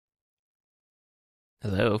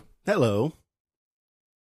Hello. Hello.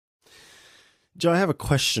 Joe, I have a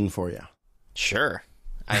question for you. Sure.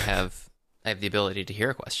 I have the ability to hear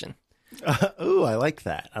a question. Ooh, I like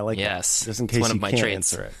that. I like Yes. that. Just in It's case one of you my can't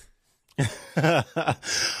traits. answer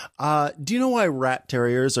it. Do you know why rat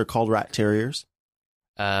terriers are called rat terriers?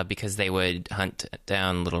 Because they would hunt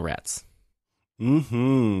down little rats.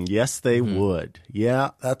 Mm-hmm. Yes, they Mhm. would.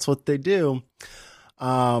 Yeah, that's what they do.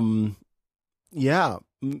 Yeah.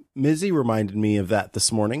 Mizzy reminded me of that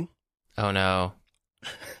this morning. Oh no.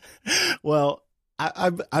 Well,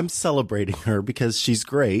 I'm celebrating her because she's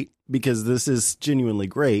great, because this is genuinely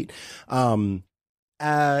great. I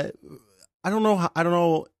don't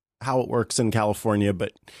know how it works in California,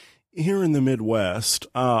 but here in the Midwest,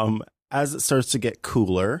 as it starts to get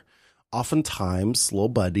cooler, oftentimes little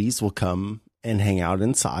buddies will come and hang out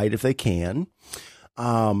inside if they can.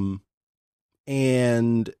 And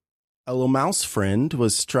a little mouse friend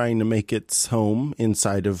was trying to make its home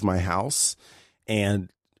inside of my house,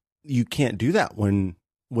 and you can't do that when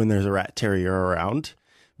there's a rat terrier around,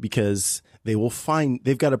 because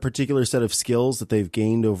they've got a particular set of skills that they've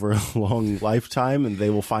gained over a long lifetime, and they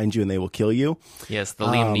will find you and they will kill you. Yes, the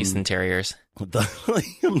Liam Neeson terriers. The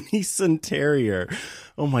Liam Neeson Terrier.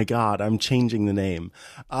 Oh my God, I'm changing the name.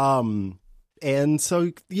 And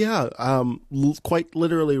so, yeah, quite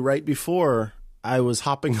literally right before I was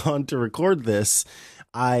hopping on to record this,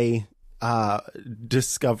 I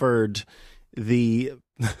discovered the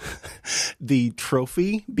the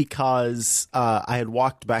trophy, because I had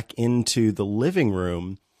walked back into the living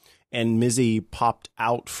room and Mizzy popped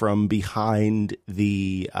out from behind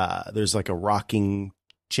there's like a rocking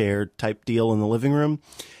chair type deal in the living room,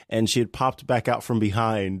 and she had popped back out from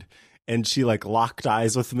behind, and she like locked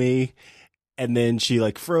eyes with me, and then she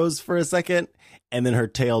like froze for a second, and then her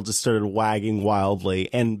tail just started wagging wildly.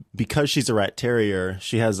 And because she's a rat terrier,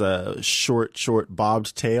 she has a short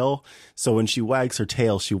bobbed tail. So when she wags her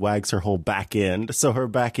tail, she wags her whole back end. So her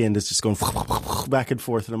back end is just going back and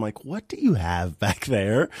forth. And I'm like, what do you have back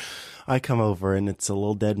there? I come over and it's a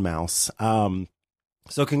little dead mouse.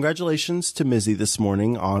 So congratulations to Mizzy this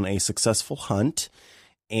morning on a successful hunt.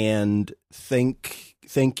 And thank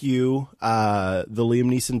you, the Liam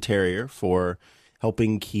Neeson Terrier, for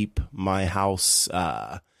helping keep my house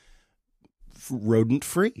rodent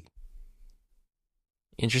free.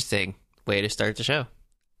 Interesting way to start the show.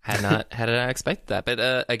 Had not expected that,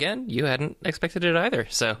 but again, you hadn't expected it either.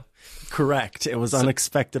 So Correct. It was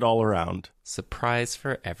unexpected all around. surprise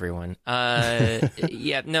for everyone.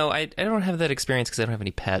 Yeah, no, I don't have that experience because I don't have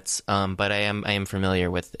any pets. But I am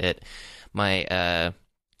familiar with it. My a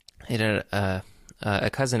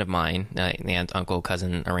cousin of mine, the aunt uncle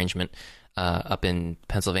cousin arrangement, up in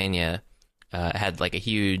Pennsylvania, had like a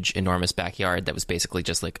huge, enormous backyard that was basically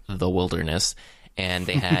just like the wilderness. And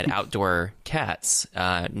they had outdoor cats,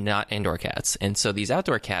 not indoor cats. And so these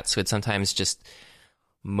outdoor cats would sometimes just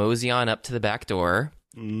mosey on up to the back door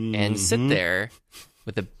and sit there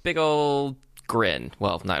with a big old grin.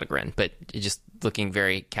 Well, not a grin, but just looking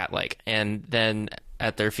very cat-like. And then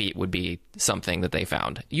at their feet would be something that they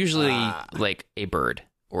found, usually like a bird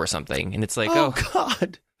or something. And it's like, oh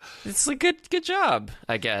God. it's like good job,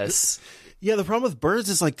 I guess. Yeah, the problem with birds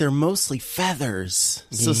is like they're mostly feathers.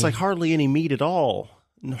 So it's like hardly any meat at all.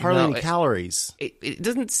 And hardly any calories. It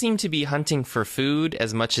doesn't seem to be hunting for food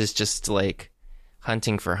as much as just like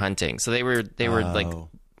hunting for hunting. So they were like,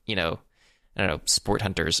 you know, I don't know, sport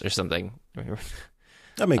hunters or something.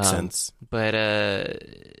 That makes sense. But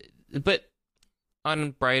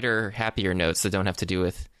on brighter, happier notes that don't have to do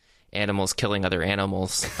with animals killing other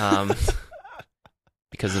animals,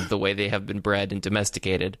 because of the way they have been bred and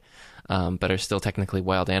domesticated, but are still technically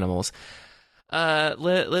wild animals.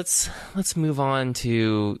 Let's move on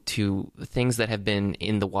to things that have been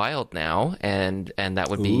in the wild now, and that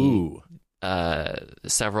would be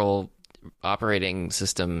several operating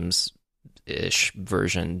systems ish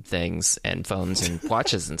version things and phones and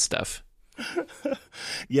watches and stuff.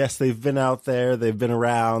 Yes, they've been out there. They've been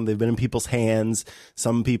around. They've been in people's hands.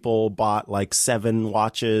 Some people bought like 7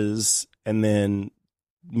 watches and then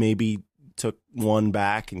maybe took one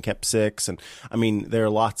back and kept 6. And I mean, there are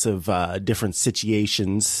lots of different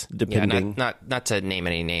situations depending. Yeah, not to name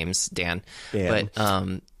any names, Dan. But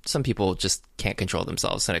some people just can't control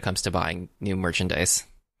themselves when it comes to buying new merchandise.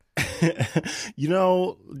 You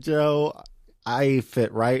know, Joe, I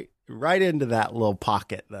fit right into that little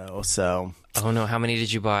pocket though. So, oh no, how many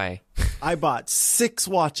did you buy? I bought 6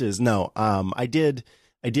 watches. No, I did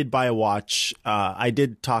buy a watch. I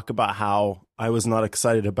did talk about how I was not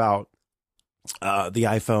excited about the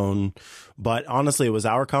iPhone. But honestly, it was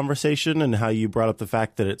our conversation and how you brought up the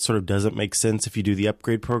fact that it sort of doesn't make sense if you do the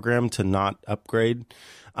upgrade program to not upgrade.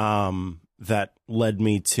 That led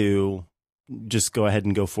me to just go ahead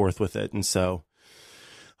and go forth with it. And so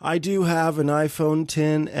I do have an iPhone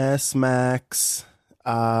XS Max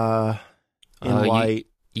in white.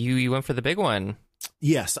 You went for the big one.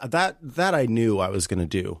 Yes, that I knew I was going to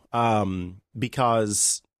do.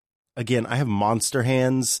 Because again, I have monster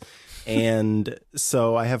hands, and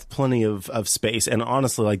so I have plenty of space. And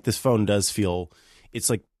honestly, like, this phone does feel, it's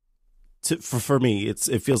like, for me,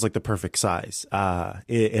 it feels like the perfect size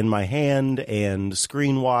in my hand and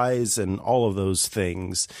screen wise and all of those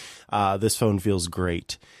things. This phone feels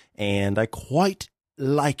great, and I quite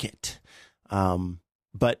like it.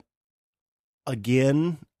 But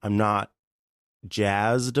again, I'm not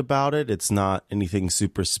jazzed about it. It's not anything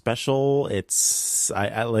super special. It's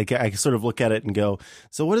I sort of look at it and go,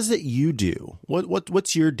 so what is it you do?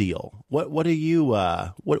 What's your deal? What do you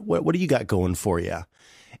what do you got going for you?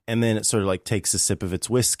 And then it sort of like takes a sip of its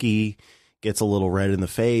whiskey, gets a little red in the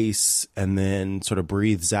face, and then sort of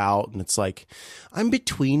breathes out. And it's like, I'm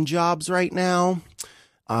between jobs right now.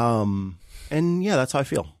 And yeah, that's how I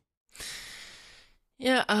feel.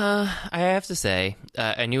 Yeah, I have to say,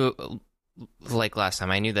 I knew, like last time,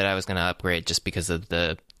 I knew that I was going to upgrade just because of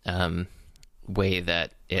the way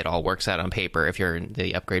that it all works out on paper if you're in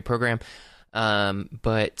the upgrade program.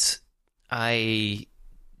 But I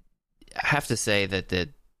have to say that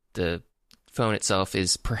the phone itself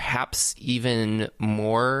is perhaps even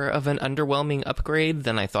more of an underwhelming upgrade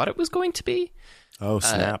than I thought it was going to be. Oh,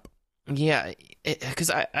 snap. Yeah, because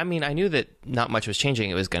I mean, I knew that not much was changing.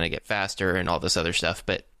 It was going to get faster and all this other stuff.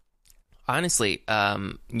 But honestly,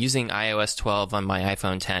 using iOS 12 on my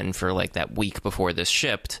iPhone 10 for like that week before this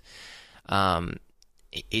shipped,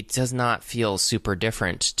 it does not feel super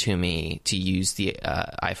different to me to use the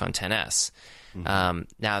iPhone XS. Mm-hmm.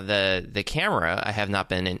 Now the camera, I have not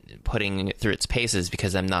been putting it through its paces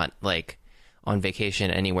because I'm not like on vacation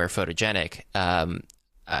anywhere photogenic.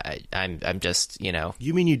 I'm just, you know.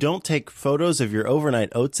 You mean you don't take photos of your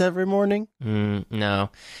overnight oats every morning? No.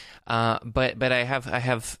 But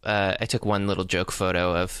I took one little joke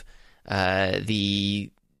photo of of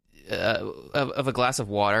a glass of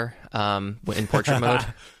water in portrait mode.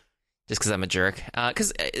 Just because I'm a jerk.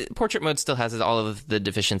 Because portrait mode still has all of the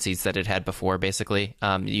deficiencies that it had before, basically.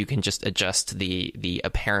 You can just adjust the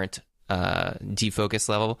apparent defocus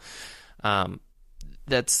level.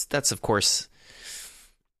 That's of course,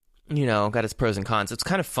 you know, got its pros and cons. It's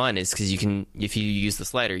kind of fun is because you can, if you use the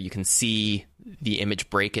slider, you can see the image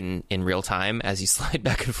break in real time as you slide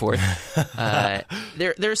back and forth.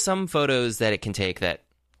 There's some photos that it can take that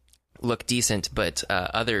look decent, but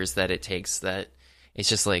others that it takes that it's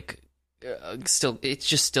just like,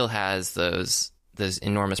 still has those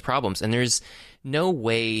enormous problems, and there's no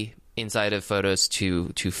way inside of photos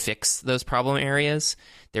to fix those problem areas.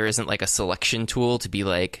 There isn't like a selection tool to be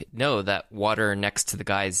like, no, that water next to the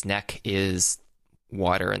guy's neck is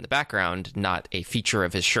water in the background, not a feature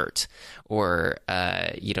of his shirt, or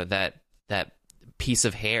you know, that piece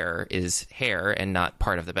of hair is hair and not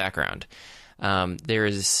part of the background.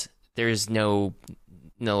 There's no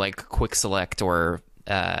like quick select or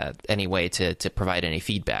any way to provide any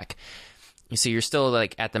feedback. So you're still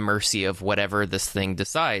like at the mercy of whatever this thing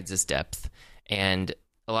decides is depth. And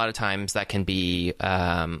a lot of times that can be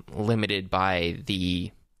limited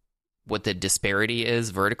by what the disparity is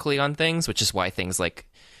vertically on things, which is why things like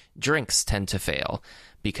drinks tend to fail,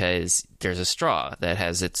 because there's a straw that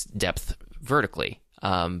has its depth vertically.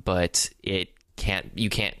 But you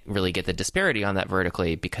can't really get the disparity on that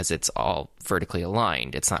vertically because it's all vertically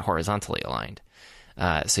aligned. It's not horizontally aligned.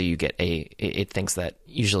 So you get it thinks that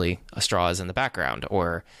usually a straw is in the background,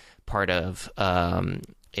 or part of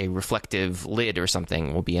a reflective lid or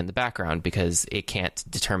something will be in the background because it can't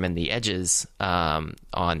determine the edges on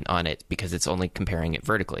it because it's only comparing it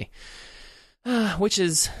vertically, which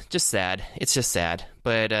is just sad. It's just sad,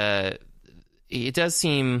 but it does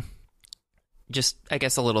seem just, I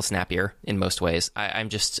guess, a little snappier in most ways. I'm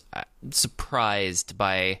just surprised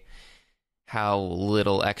by how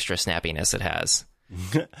little extra snappiness it has.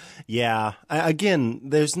 Yeah. Again,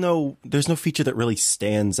 there's no feature that really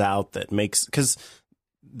stands out that makes, because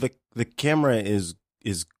the camera is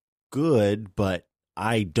good, but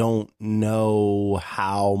I don't know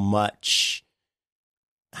how much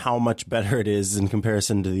better it is in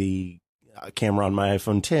comparison to the camera on my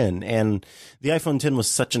iPhone 10. And the iPhone 10 was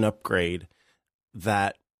such an upgrade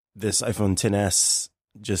that this iPhone XS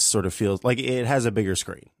just sort of feels like it has a bigger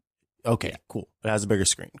screen. Okay, cool. It has a bigger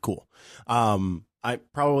screen. Cool. I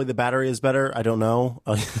probably the battery is better. I don't know.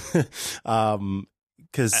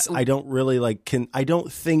 Because I don't really I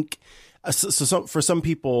don't think so for some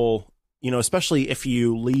people, especially if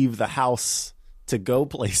you leave the house to go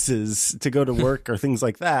places, to go to work or things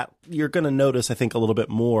like that, you're going to notice, I think, a little bit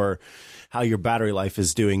more how your battery life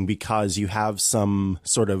is doing because you have some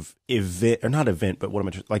sort of event, or not event,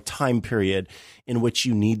 but time period in which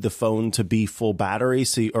you need the phone to be full battery.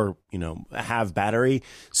 So, have battery.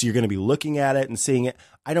 So you're going to be looking at it and seeing it.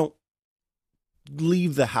 I don't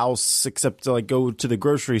leave the house except to go to the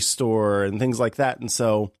grocery store and things like that. And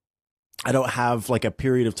so I don't have a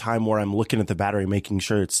period of time where I'm looking at the battery, making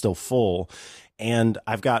sure it's still full. And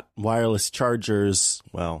I've got wireless chargers,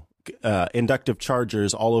 inductive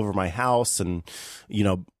chargers all over my house and,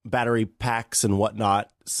 battery packs and whatnot.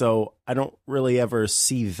 So I don't really ever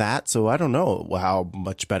see that. So I don't know how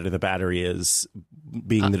much better the battery is,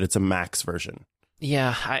 being that it's a max version.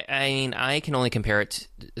 Yeah, I mean, I can only compare it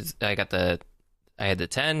to, I had the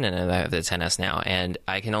 10 and I have the 10S now, and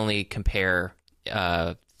I can only compare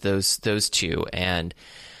those two, and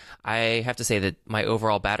I have to say that my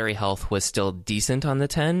overall battery health was still decent on the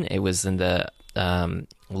 10. It was in the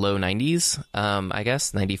low 90s, I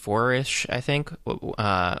guess, 94-ish, I think,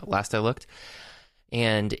 last I looked.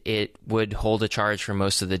 And it would hold a charge for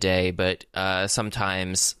most of the day, but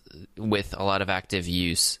sometimes with a lot of active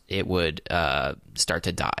use, it would start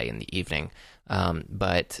to die in the evening.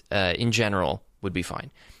 But in general, would be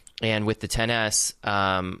fine. And with the 10S,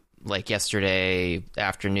 yesterday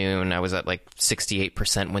afternoon, I was at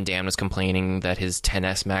 68% when Dan was complaining that his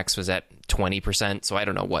 10S Max was at 20%. So I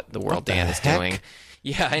don't know what the world Dan is doing.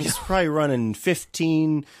 Yeah, I know. He's probably running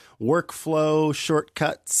 15 workflow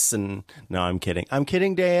shortcuts. And no, I'm kidding. I'm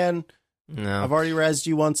kidding, Dan. No, I've already rezzed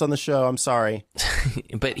you once on the show. I'm sorry.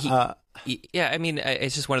 But yeah, I mean,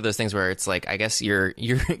 it's just one of those things where it's I guess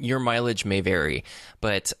your mileage may vary,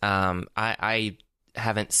 but I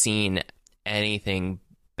haven't seen anything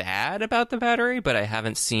bad about the battery, but I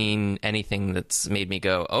haven't seen anything that's made me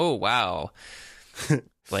go, oh wow,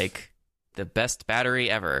 the best battery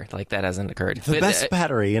ever. That hasn't occurred. The best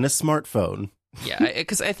battery in a smartphone. Yeah,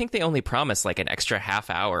 because I think they only promised an extra half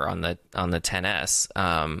hour on the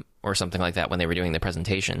 10S, or something like that when they were doing the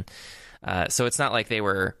presentation. So it's not like they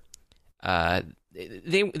were.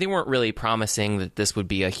 They weren't really promising that this would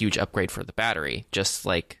be a huge upgrade for the battery. Just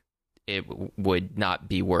it would not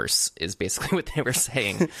be worse is basically what they were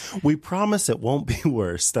saying. We promise it won't be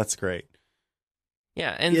worse. That's great.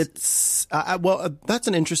 Yeah, and it's that's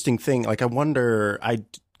an interesting thing. I wonder,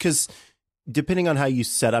 because depending on how you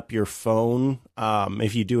set up your phone,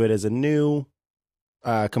 if you do it as a new,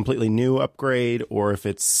 completely new upgrade, or if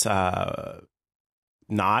it's not,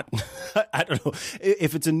 I don't know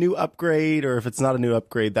if it's a new upgrade or if it's not a new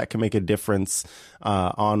upgrade, that can make a difference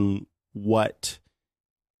on what.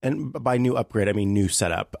 And by new upgrade, I mean new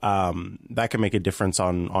setup. That can make a difference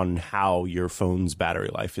on how your phone's battery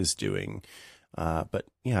life is doing. But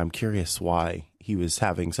yeah, I'm curious why he was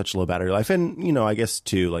having such low battery life. And, I guess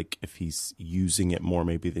too, if he's using it more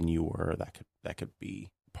maybe than you were, that could be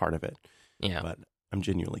part of it. Yeah. But I'm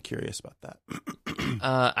genuinely curious about that.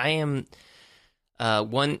 I am.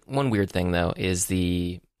 One weird thing though is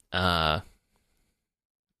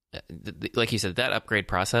like you said, that upgrade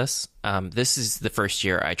process. This is the first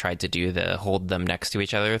year I tried to do the hold them next to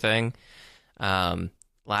each other thing.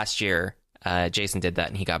 Last year, Jason did that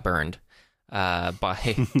and he got burned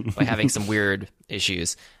by having some weird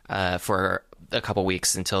issues for a couple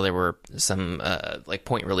weeks until there were some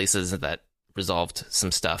point releases that resolved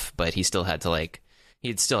some stuff. But he still had to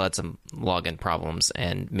he'd still had some login problems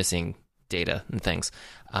and missing data and things.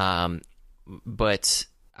 But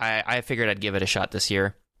I figured I'd give it a shot this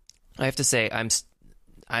year. I have to say, I'm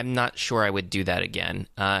not sure I would do that again.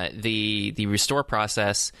 The restore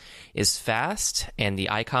process is fast, and the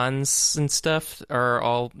icons and stuff are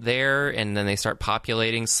all there, and then they start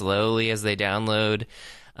populating slowly as they download.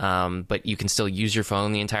 But you can still use your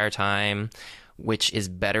phone the entire time, which is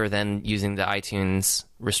better than using the iTunes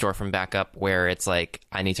restore from backup, where it's I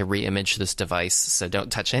need to re-image this device, so don't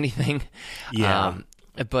touch anything. Yeah.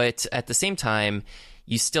 But at the same time,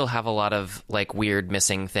 you still have a lot of weird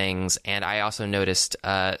missing things. And I also noticed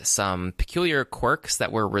some peculiar quirks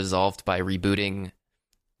that were resolved by rebooting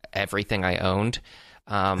everything I owned.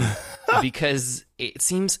 Because it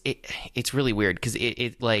seems it's really weird because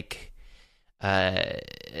it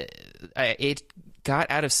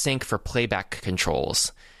got out of sync for playback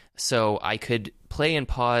controls. So I could play and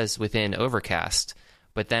pause within Overcast,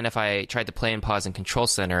 But then if I tried to play and pause in Control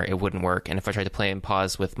Center, it wouldn't work. And if I tried to play and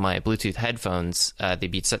pause with my Bluetooth headphones, the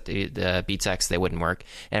Beats X, they wouldn't work.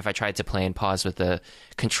 And if I tried to play and pause with the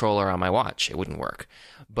controller on my watch, it wouldn't work.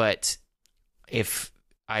 But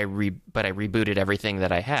I rebooted everything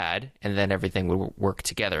that I had, and then everything would work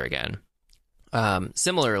together again.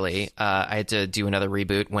 Similarly, I had to do another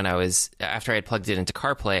reboot after I had plugged it into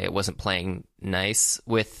CarPlay. It wasn't playing nice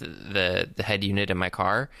with the head unit in my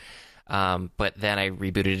car. But then I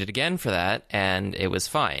rebooted it again for that, and it was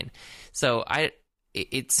fine. So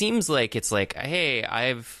it seems like it's like, hey,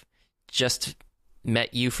 I've just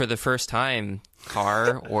met you for the first time,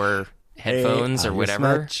 car or headphones, or whatever.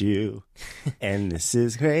 I just met you, and this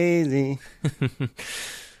is crazy.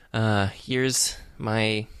 Here's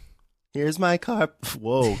my car.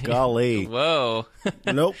 Whoa, golly. Whoa.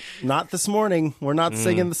 Nope, not this morning. We're not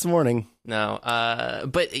singing this morning. No,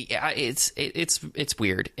 but yeah, it's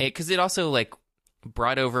weird because it also like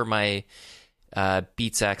brought over my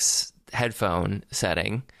Beats X headphone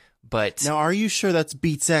setting. But now, are you sure that's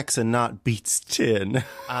Beats X and not Beats 10?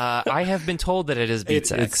 I have been told that it is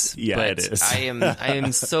Beats X. Yeah, but it is. I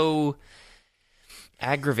am so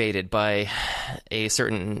aggravated by a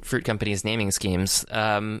certain fruit company's naming schemes.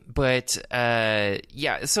 But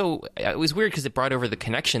yeah, so it was weird because it brought over the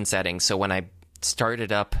connection settings. So when I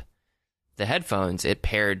started up the headphones, it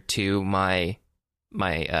paired to my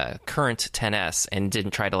current 10S and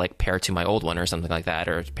didn't try to like pair to my old one or something like that,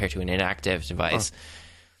 or pair to an inactive device.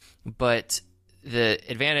 But the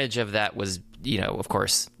advantage of that was, of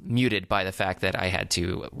course, muted by the fact that I had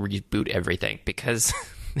to reboot everything because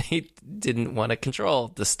they didn't want to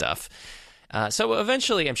control the stuff. So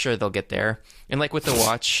eventually, I'm sure they'll get there. And like with the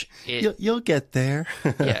watch, you'll get there.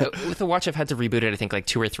 Yeah, with the watch, I've had to reboot it, I think, like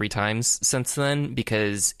 2 or 3 times since then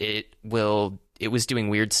because it was doing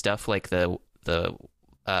weird stuff like the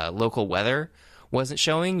local weather wasn't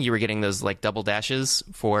showing. You were getting those like double dashes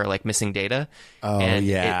for like missing data. Oh, and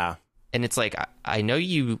yeah. And it's like, I know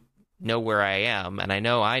you know where I am, and I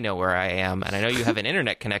know where I am, and I know you have an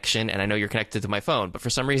internet connection, and I know you're connected to my phone, but for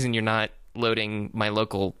some reason you're not loading my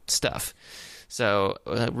local stuff. So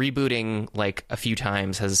rebooting like a few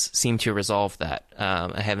times has seemed to resolve that.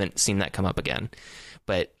 I haven't seen that come up again,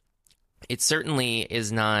 but it certainly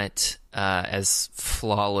is not as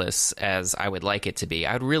flawless as I would like it to be.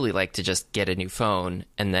 I would really like to just get a new phone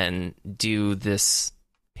and then do this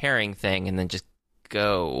pairing thing and then just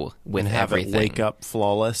go with and have everything. It wake up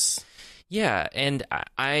flawless. Yeah, and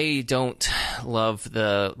I don't love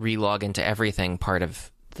the relog into everything part of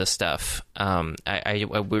the stuff. I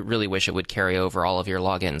would really wish it would carry over all of your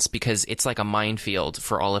logins because it's like a minefield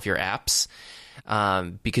for all of your apps.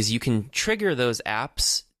 Because you can trigger those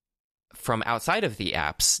apps from outside of the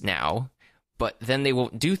apps now, but then they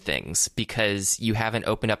won't do things because you haven't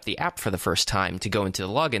opened up the app for the first time to go into the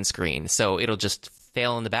login screen. So it'll just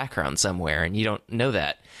fail in the background somewhere, and you don't know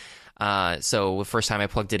that. So the first time I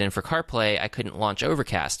plugged it in for CarPlay, I couldn't launch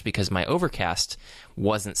Overcast because my Overcast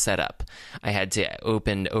wasn't set up. I had to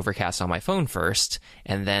open Overcast on my phone first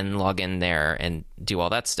and then log in there and do all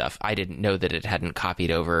that stuff. I didn't know that it hadn't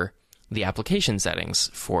copied over the application settings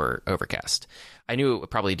for Overcast. I knew it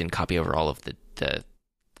probably didn't copy over all of the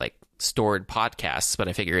like stored podcasts, but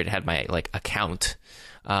I figured it had my like account.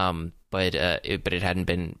 But it hadn't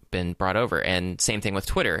been brought over. And same thing with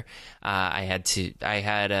Twitter. There was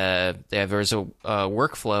a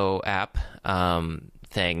workflow app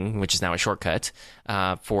thing, which is now a shortcut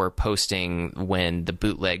for posting when the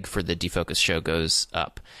bootleg for the Defocus show goes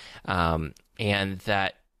up, and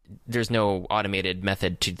that there's no automated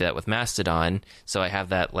method to do that with Mastodon. So I have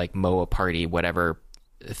that like MOA party whatever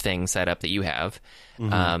thing set up that you have,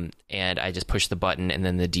 and I just push the button, and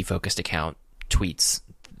then the defocused account tweets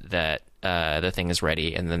that the thing is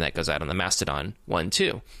ready, and then that goes out on the Mastodon one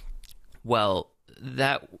too. Well,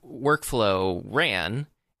 that workflow ran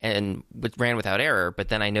without error, but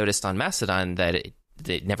then I noticed on Mastodon that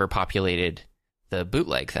it never populated the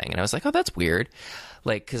bootleg thing, and I was like, oh, that's weird.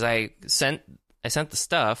 Like, because I sent the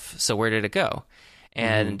stuff, so where did it go?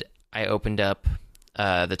 And I opened up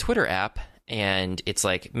the Twitter app, and it's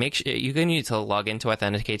like, you're going to need to log in to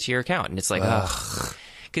authenticate to your account, and it's like, ugh.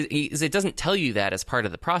 Because it doesn't tell you that as part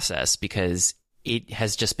of the process because it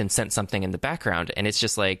has just been sent something in the background, and it's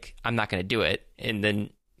just like, I'm not going to do it, and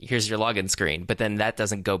then here's your login screen. But then that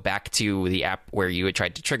doesn't go back to the app where you had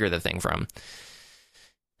tried to trigger the thing from.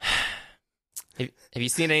 Have you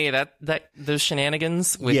seen any of those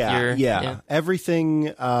shenanigans with your... Yeah.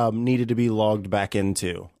 Everything needed to be logged back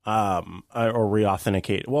into or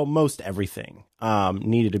re-authenticated. Well, most everything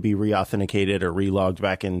needed to be re-authenticated or re-logged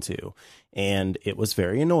back into. And it was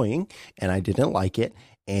very annoying, and I didn't like it,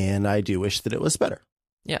 and I do wish that it was better.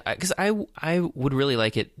 Yeah, because I would really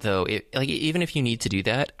like it though. Like even if you need to do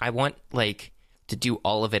that, I want like to do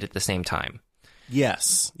all of it at the same time.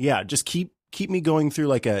 Yes. Yeah. Just keep me going through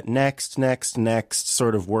like a next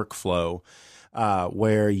sort of workflow,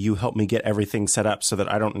 where you help me get everything set up so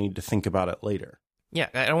that I don't need to think about it later. Yeah,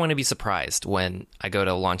 I don't want to be surprised when I go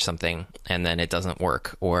to launch something and then it doesn't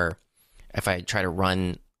work, or if I try to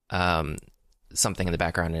run something in the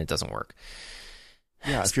background and it doesn't work.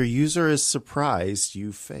 Yeah, if your user is surprised,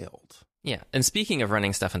 you failed. Yeah, and speaking of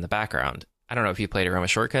running stuff in the background, I don't know if you played around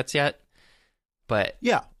with shortcuts yet, but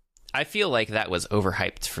yeah, I feel like that was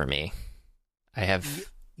overhyped for me.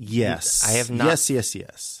 Yes. I have not.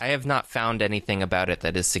 Yes. I have not found anything about it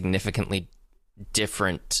that is significantly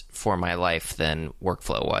different for my life than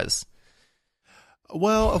Workflow was.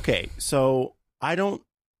 Well, okay, so I don't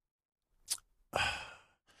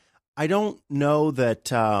know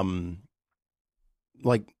that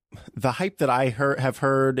like the hype that I have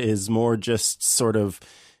heard is more just sort of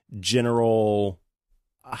general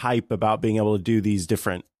hype about being able to do these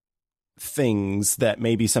different things that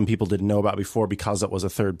maybe some people didn't know about before because it was a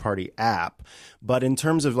third-party app. But in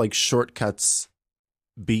terms of like shortcuts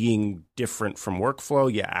being different from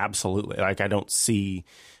Workflow, yeah, absolutely. Like I don't see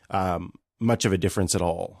much of a difference at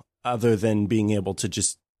all, other than being able to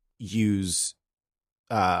just use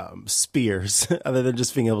spears, other than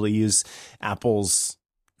just being able to use Apple's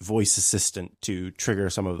voice assistant to trigger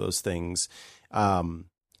some of those things.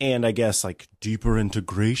 And I guess like deeper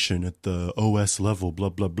integration at the OS level, blah,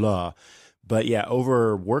 blah, blah. But yeah,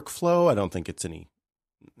 over Workflow, I don't think it's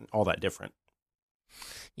all that different.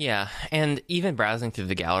 Yeah, and even browsing through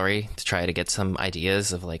the gallery to try to get some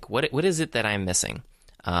ideas of like what is it that I'm missing?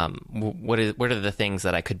 What are the things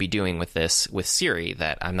that I could be doing with Siri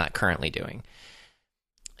that I'm not currently doing?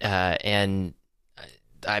 And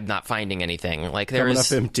I'm not finding anything. Like there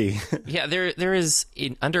is empty. Yeah, there is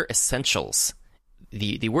under essentials.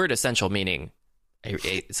 The word essential meaning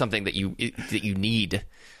something that you need.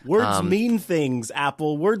 Words mean things,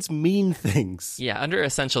 Apple. Words mean things. Yeah, under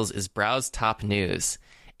essentials is browse top news.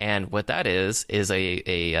 And what that is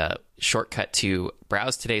a shortcut to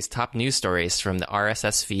browse today's top news stories from the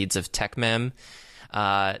RSS feeds of TechMem,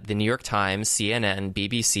 the New York Times, CNN,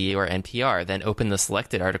 BBC, or NPR. Then open the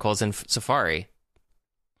selected articles in Safari.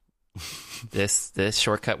 This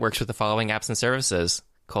shortcut works with the following apps and services: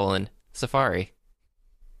 Safari.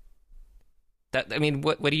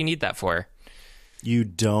 What do you need that for? You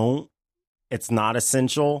don't. It's not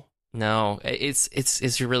essential. No,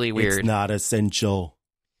 it's really weird. It's not essential.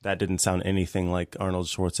 That didn't sound anything like Arnold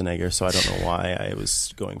Schwarzenegger, so I don't know why I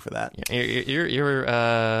was going for that. You're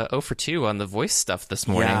 0 for 2 on the voice stuff this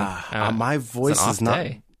morning. Yeah, my voice is not.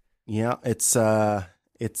 Day. Yeah, it's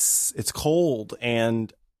cold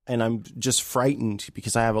and I'm just frightened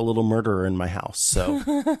because I have a little murderer in my house. So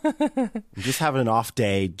I'm just having an off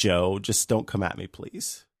day, Joe. Just don't come at me,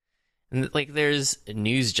 please. And like, there's a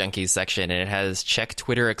news junkies section, and it has check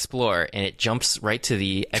Twitter Explore, and it jumps right to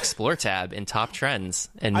the Explore tab in top trends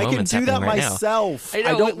and moments happening right now. I can do that myself. I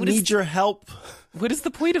don't need your help. What is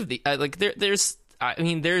the point of the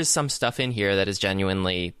there's some stuff in here that is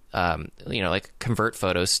genuinely, like convert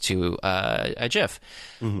photos to a GIF.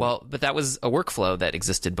 Mm-hmm. Well, but that was a workflow that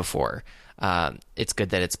existed before. It's good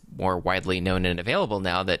that it's more widely known and available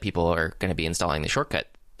now that people are going to be installing the Shortcut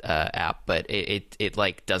app, but it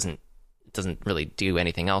like doesn't really do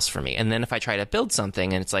anything else for me. And then if I try to build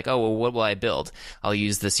something and it's like, oh, well, what will I build? I'll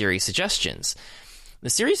use the Siri suggestions. The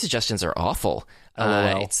Siri suggestions are awful.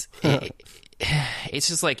 It's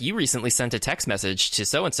just like, you recently sent a text message to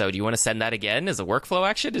so-and-so. Do you want to send that again as a workflow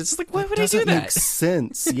action? It's just like, why would I do that? Doesn't make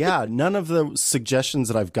sense. Yeah, none of the suggestions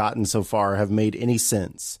that I've gotten so far have made any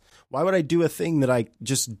sense. Why would I do a thing that I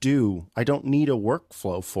just do? I don't need a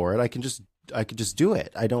workflow for it. I could just do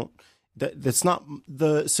it. That's not,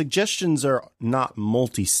 the suggestions are not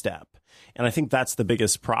multi-step. And I think that's the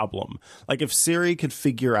biggest problem. Like if Siri could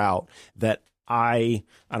figure out that I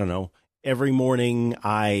don't know, every morning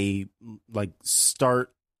I like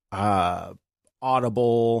start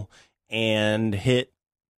Audible and hit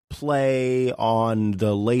play on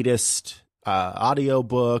the latest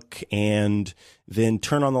audiobook and then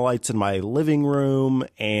turn on the lights in my living room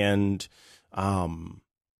and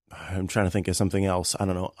I'm trying to think of something else. I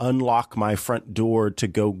don't know, unlock my front door to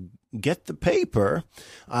go get the paper,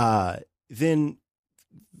 then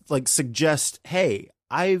like suggest, hey,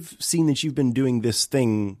 I've seen that you've been doing this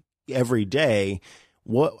thing every day.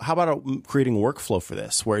 How about creating a workflow for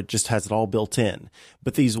this where it just has it all built in?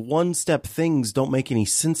 But these one-step things don't make any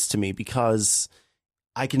sense to me because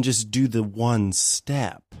I can just do the one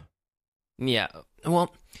step. Yeah.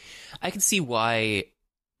 Well, I can see why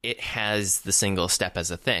it has the single step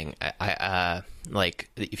as a thing. Like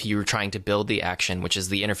if you were trying to build the action, which is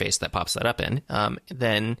the interface that pops that up in,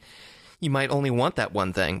 then you might only want that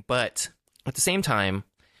one thing. But at the same time,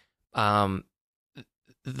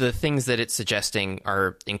 the things that it's suggesting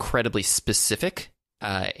are incredibly specific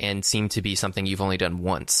and seem to be something you've only done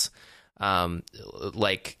once.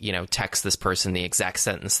 Like, text this person the exact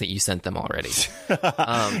sentence that you sent them already.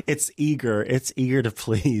 It's eager to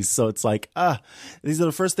please. So it's like, these are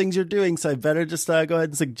the first things you're doing, so I better just go ahead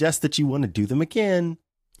and suggest that you want to do them again.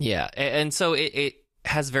 Yeah, and so it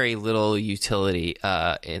has very little utility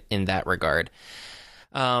in that regard.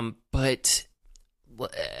 But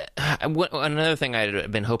another thing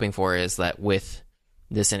I'd been hoping for is that with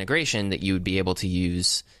this integration that you would be able to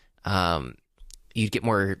use, you'd get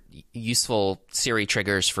more useful Siri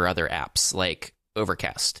triggers for other apps like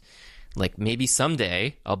Overcast. Like maybe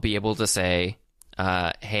someday I'll be able to say,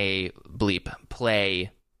 hey, Bleep,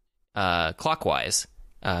 play Clockwise,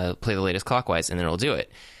 play the latest Clockwise, and then it'll do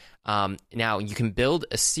it. Now you can build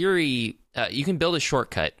a Siri, you can build a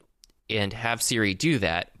shortcut and have Siri do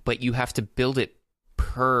that, but you have to build it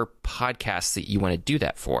per podcast that you want to do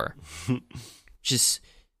that for. Just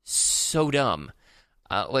so dumb.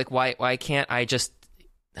 Like why can't I just?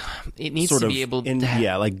 It needs to be able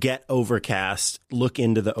to like get Overcast, look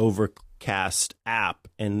into the Overcast app,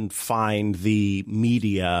 and find the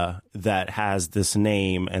media that has this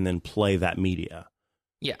name, and then play that media.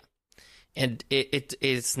 Yeah, and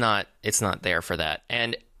it's not there for that,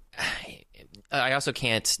 and I also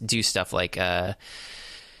can't do stuff like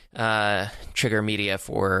trigger media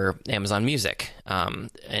for Amazon Music.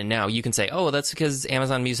 And now you can say, oh, that's because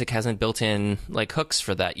Amazon Music hasn't built in like hooks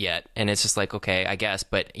for that yet. And it's just like, okay, I guess.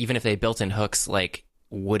 But even if they built in hooks, like,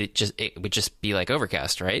 it would just be like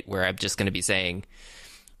Overcast, right? Where I'm just going to be saying,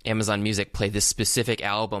 Amazon Music, play this specific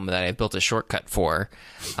album that I built a shortcut for.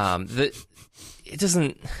 That's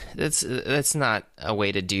not a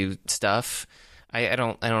way to do stuff. I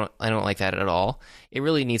don't like that at all. It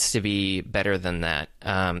really needs to be better than that.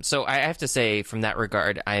 So I have to say, from that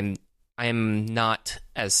regard, I'm not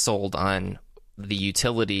as sold on the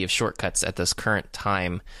utility of shortcuts at this current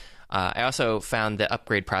time. I also found the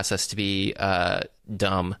upgrade process to be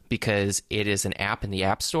dumb because it is an app in the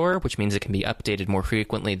App Store, which means it can be updated more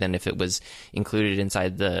frequently than if it was included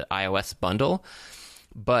inside the iOS bundle.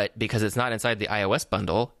 But because it's not inside the iOS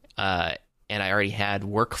bundle, and I already had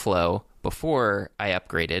Workflow before I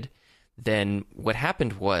upgraded, then what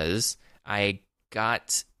happened was I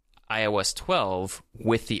got iOS 12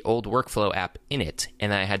 with the old Workflow app in it,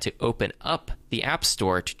 and I had to open up the App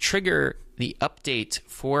Store to trigger the update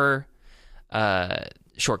for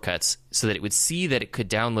shortcuts so that it would see that it could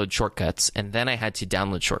download shortcuts, and then I had to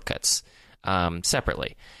download shortcuts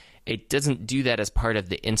separately. It doesn't do that as part of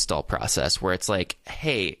the install process where it's like,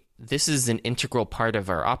 hey, this is an integral part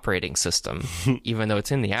of our operating system, even though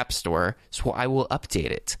it's in the App Store, so I will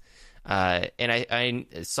update it. And I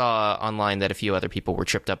saw online that a few other people were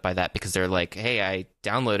tripped up by that because they're like, hey, I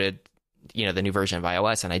downloaded, the new version of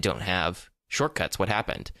iOS and I don't have shortcuts. What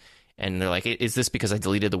happened? And they're like, is this because I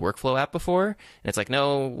deleted the Workflow app before? And it's like,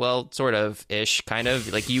 no, well, sort of ish, kind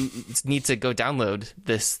of. Like you need to go download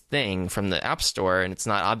this thing from the App Store and it's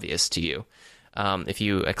not obvious to you if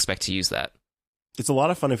you expect to use that. It's a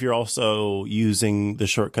lot of fun if you're also using the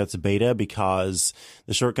Shortcuts beta, because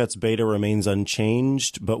the Shortcuts beta remains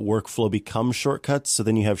unchanged, but Workflow becomes Shortcuts. So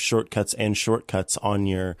then you have Shortcuts and Shortcuts on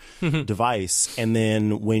your device. And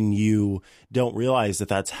then when you don't realize that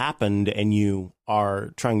that's happened and you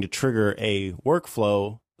are trying to trigger a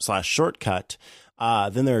Workflow/shortcut,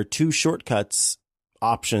 then there are two Shortcuts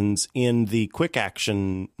options in the quick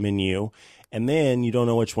action menu. And then you don't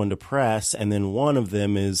know which one to press. And then one of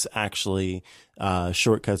them is actually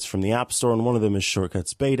shortcuts from the App Store, and one of them is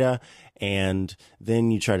Shortcuts beta. And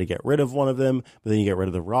then you try to get rid of one of them, but then you get rid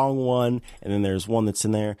of the wrong one. And then there's one that's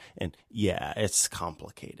in there. And yeah, it's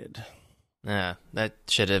complicated. Yeah, that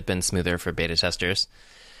should have been smoother for beta testers.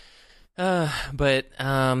 But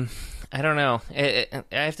I don't know. I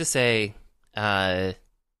have to say, I'm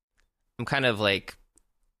kind of like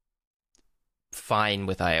fine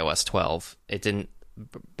with iOS 12. It didn't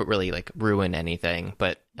really like ruin anything,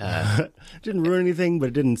 but didn't ruin anything, but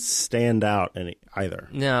it didn't stand out any either.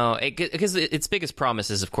 No, because its biggest promise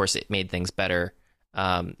is, of course, it made things better,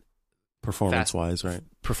 performance-wise, right?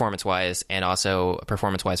 Performance-wise, and also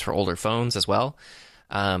performance-wise for older phones as well.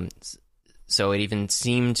 So it even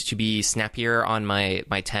seemed to be snappier on my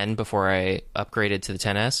 10 before I upgraded to the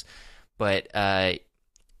 10s, but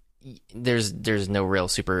there's no real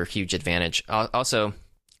super huge advantage. Also,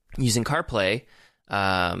 using CarPlay,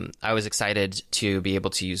 I was excited to be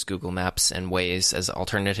able to use Google Maps and Waze as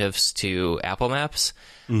alternatives to Apple Maps,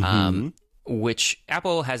 which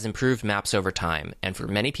Apple has improved Maps over time. And for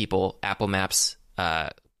many people, Apple Maps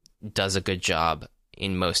does a good job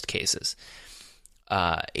in most cases.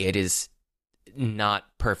 It is not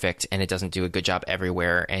perfect, and it doesn't do a good job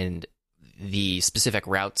everywhere. And the specific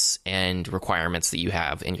routes and requirements that you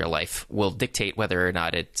have in your life will dictate whether or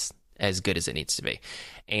not it's as good as it needs to be.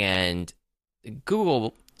 And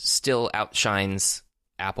Google still outshines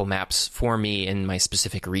Apple Maps for me in my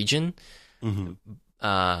specific region.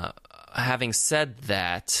 Having said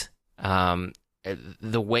that,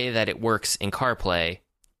 the way that it works in CarPlay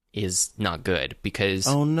is not good because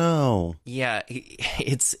oh no, yeah,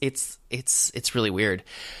 it's really weird.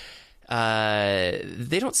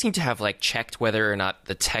 They don't seem to have like checked whether or not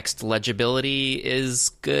the text legibility is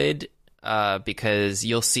good, because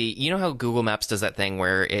you'll see, you know how Google Maps does that thing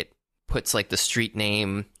where it puts like the street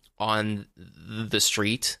name on the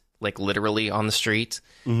street, like literally on the street.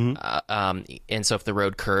 And so if the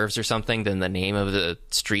road curves or something, then the name of the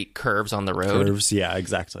street curves on the road. Curves, yeah,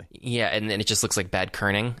 exactly. Yeah, and then it just looks like bad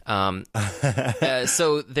kerning.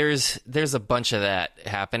 So there's a bunch of that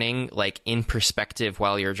happening, like in perspective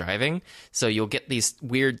while you're driving. So you'll get these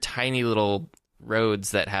weird tiny little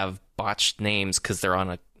roads that have botched names because they're on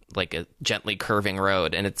a gently curving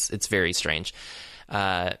road, and it's very strange.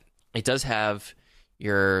 It does have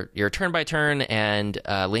your turn by turn and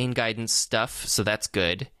lane guidance stuff, so that's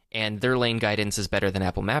good. And their lane guidance is better than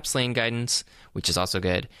Apple Maps lane guidance, which is also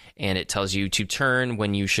good. And it tells you to turn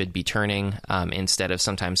when you should be turning, instead of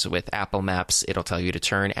sometimes with Apple Maps, it'll tell you to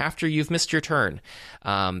turn after you've missed your turn,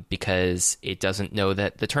 because it doesn't know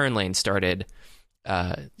that the turn lane started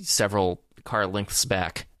several car lengths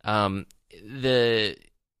back.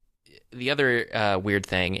 The other weird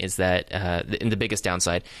thing is that, and the biggest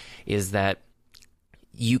downside is that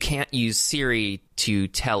you can't use Siri to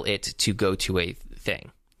tell it to go to a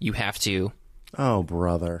thing. You have to. Oh,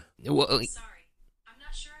 brother. Well, Sorry, I'm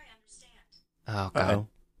not sure I understand. oh God. Uh-oh.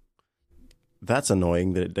 That's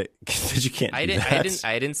annoying that you can't. Do that.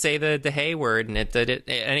 I didn't say the hey word, and it did it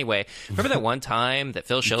anyway. Remember that one time that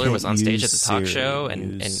Phil Schiller was on stage at the talk show,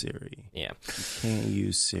 and Siri. Yeah, You can't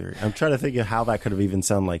use Siri. I'm trying to think of how that could have even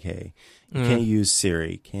sounded like hey. You can't use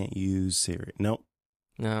Siri. Can't use Siri. Nope.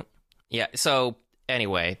 no, yeah. So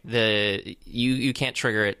anyway, you can't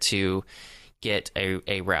trigger it to get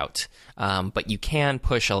a route, but you can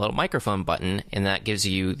push a little microphone button, and that gives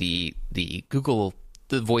you the Google,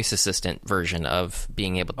 the voice assistant version of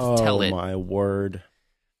being able to tell it. Oh my word.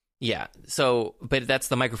 Yeah. So, but that's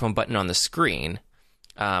the microphone button on the screen,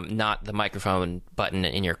 not the microphone button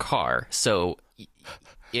in your car. So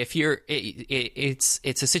if you're, it's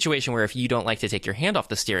a situation where if you don't like to take your hand off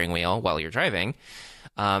the steering wheel while you're driving,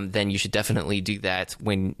 then you should definitely do that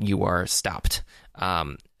when you are stopped,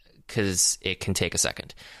 because it can take a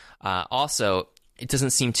second. Also, it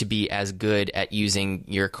doesn't seem to be as good at using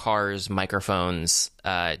your car's microphones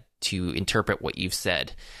to interpret what you've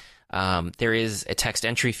said. There is a text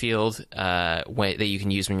entry field that you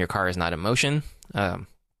can use when your car is not in motion.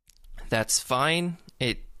 That's fine.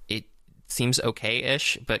 It seems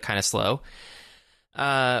okay-ish, but kind of slow.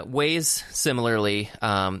 Waze, similarly,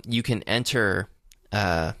 you can enter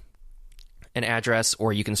an address,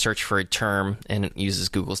 or you can search for a term, and it uses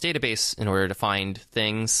Google's database in order to find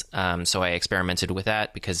things. So I experimented with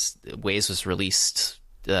that because Waze was released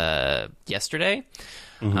yesterday.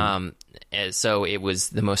 So it was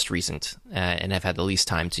the most recent, and I've had the least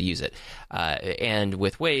time to use it. And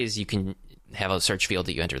with Waze, you can have a search field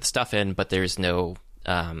that you enter the stuff in, but there's no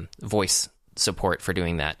voice support for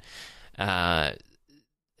doing that.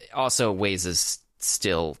 Also, Waze is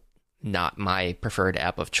still not my preferred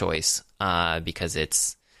app of choice, because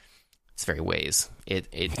it's very Waze.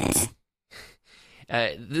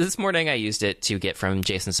 This morning I used it to get from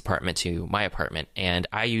Jason's apartment to my apartment, and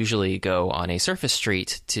I usually go on a surface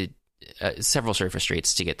street to several surface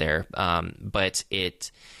streets to get there. But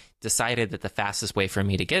it decided that the fastest way for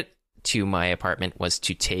me to get to my apartment was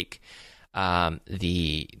to take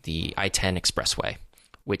the I-10 expressway,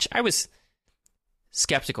 which I was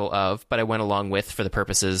skeptical of, but I went along with for the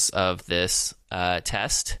purposes of this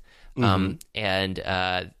test. And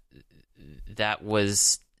that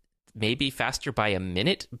was maybe faster by a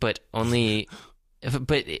minute, but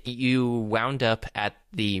you wound up at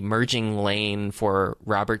the merging lane for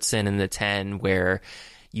Robertson and the 10, where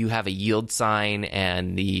you have a yield sign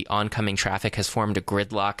and the oncoming traffic has formed a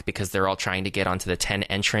gridlock because they're all trying to get onto the 10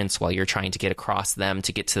 entrance while you're trying to get across them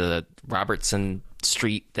to get to the Robertson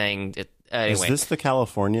Street thing. Anyway. Is this the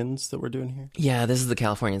Californians that we're doing here? Yeah, this is the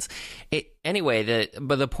Californians. But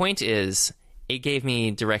the point is, it gave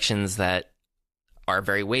me directions that are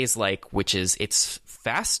very Waze-like, which is it's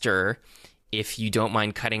faster if you don't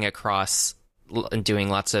mind cutting across and doing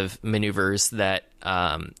lots of maneuvers that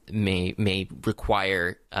may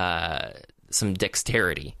require some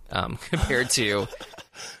dexterity compared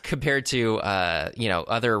to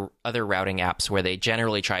other routing apps where they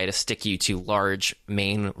generally try to stick you to large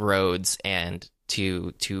main roads and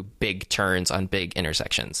to big turns on big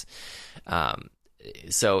intersections.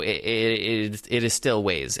 So it is still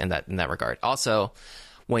Waze in that regard. Also,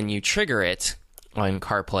 when you trigger it on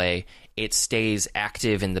CarPlay, it stays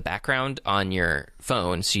active in the background on your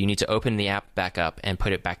phone. So you need to open the app back up and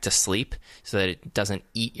put it back to sleep so that it doesn't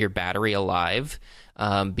eat your battery alive,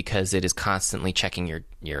 because it is constantly checking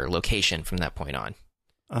your location from that point on.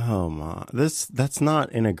 Oh my, that's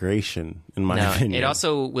not integration in my opinion. It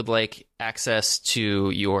also would like access to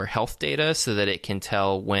your health data so that it can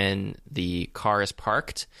tell when the car is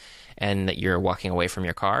parked and that you're walking away from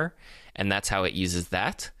your car, and that's how it uses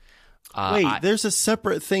that. Wait, there's a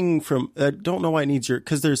separate thing from. I don't know why it needs your,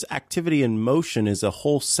 because there's activity in motion is a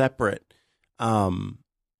whole separate,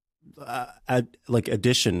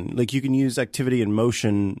 addition. Like you can use activity in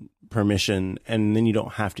motion permission, and then you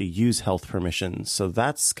don't have to use health permissions. So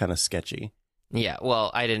that's kind of sketchy. Yeah,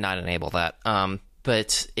 well, I did not enable that.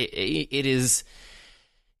 But it is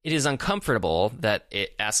uncomfortable that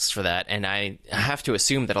it asks for that, and I have to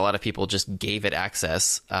assume that a lot of people just gave it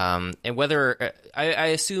access. And whether I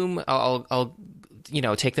assume I'll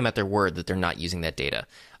take them at their word that they're not using that data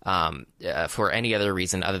for any other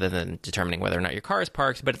reason other than determining whether or not your car is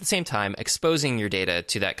parked. But at the same time, exposing your data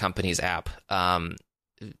to that company's app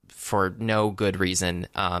for no good reason,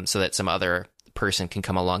 so that some other person can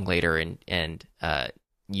come along later and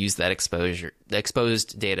use that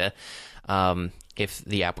exposed data if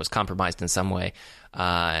the app was compromised in some way,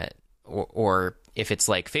 or if it's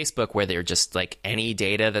like Facebook where they're just like any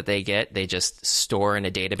data that they get, they just store in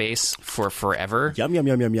a database for forever. Yum, yum,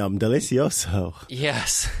 yum, yum, yum. Delicioso.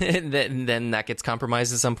 Yes. And then that gets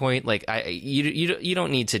compromised at some point. Like you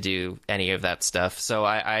don't need to do any of that stuff. So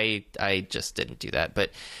I just didn't do that.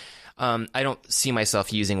 But I don't see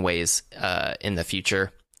myself using Waze in the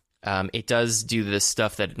future. It does do this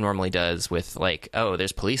stuff that it normally does with like, oh,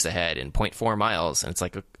 there's police ahead in 0.4 miles. And it's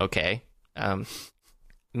like, okay. I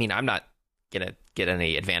mean, I'm not going to get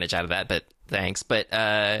any advantage out of that, but thanks. But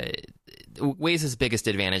Waze's biggest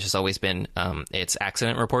advantage has always been its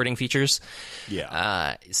accident reporting features.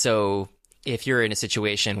 Yeah. So if you're in a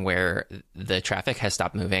situation where the traffic has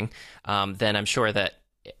stopped moving, then I'm sure that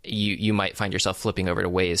you might find yourself flipping over to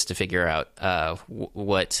Waze to figure out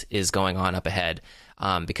what is going on up ahead,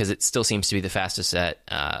 because it still seems to be the fastest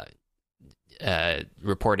at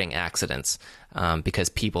reporting accidents, because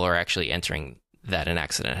people are actually entering that an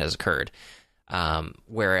accident has occurred.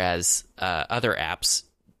 Whereas other apps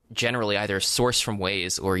generally either source from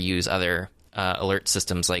Waze or use other alert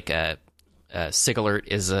systems, like SigAlert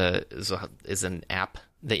is an app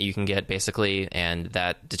that you can get basically, and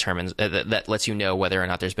that determines that lets you know whether or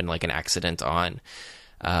not there's been like an accident on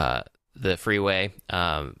the freeway.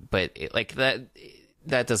 But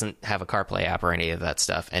that doesn't have a CarPlay app or any of that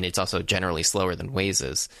stuff, and it's also generally slower than Waze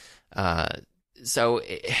is. So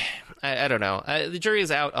I don't know. The jury is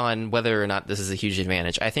out on whether or not this is a huge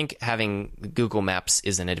advantage. I think having Google Maps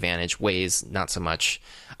is an advantage. Waze, not so much.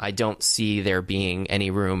 I don't see there being any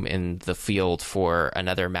room in the field for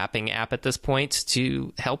another mapping app at this point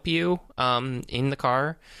to help you in the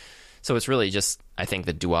car. So it's really just, I think,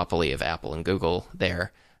 the duopoly of Apple and Google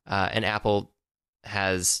there. And Apple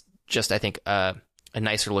has just, I think, a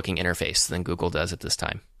nicer looking interface than Google does at this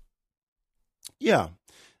time. Yeah.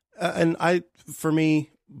 And for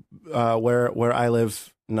me, where I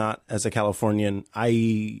live, not as a Californian,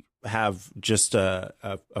 I have just a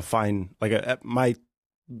fine, my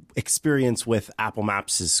experience with Apple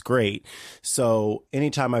Maps is great. So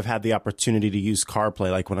anytime I've had the opportunity to use CarPlay,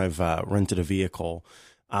 like when I've rented a vehicle,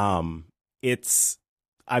 I'm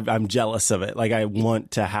jealous of it. Like I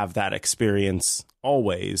want to have that experience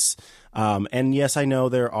always. And yes, I know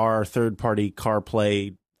there are third-party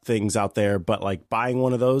CarPlay things out there, but like buying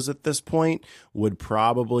one of those at this point would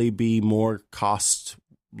probably cost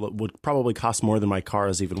more than my car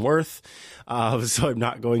is even worth. So I'm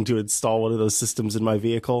not going to install one of those systems in my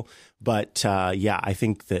vehicle. But yeah, I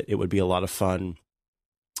think that it would be a lot of fun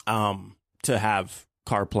to have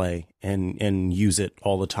CarPlay and use it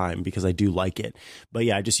all the time, because I do like it. But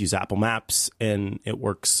yeah, I just use Apple Maps and it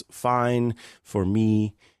works fine for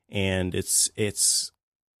me. And it's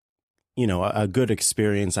a good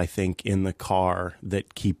experience, I think, in the car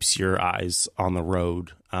that keeps your eyes on the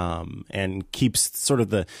road, and keeps sort of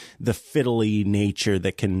the fiddly nature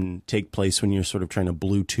that can take place when you're sort of trying to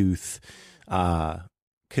Bluetooth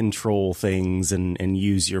control things and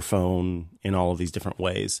use your phone in all of these different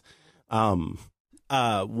ways.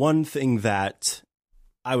 One thing that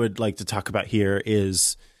I would like to talk about here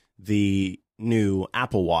is the new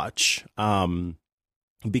Apple Watch,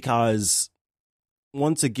 because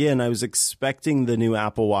once again, I was expecting the new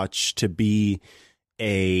Apple Watch to be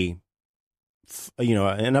an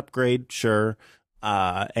upgrade, sure.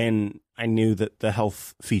 And I knew that the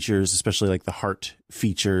health features, especially like the heart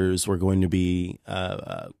features, were going to be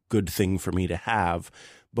a good thing for me to have.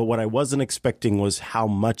 But what I wasn't expecting was how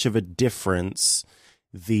much of a difference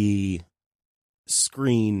the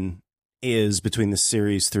screen is between the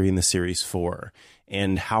Series 3 and the Series 4,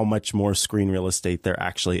 and how much more screen real estate there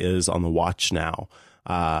actually is on the watch now,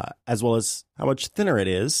 as well as how much thinner it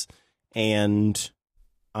is, and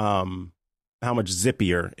how much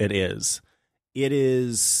zippier it is. It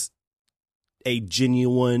is a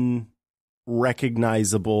genuine,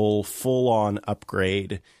 recognizable, full-on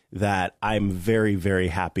upgrade that I'm very, very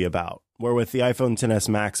happy about. Where with the iPhone XS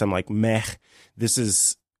Max, I'm like, meh, this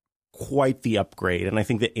is quite the upgrade. And I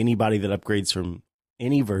think that anybody that upgrades from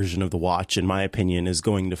any version of the watch, in my opinion, is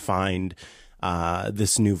going to find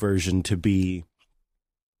this new version to be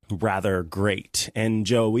rather great. And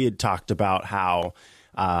Joe, we had talked about how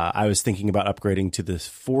I was thinking about upgrading to the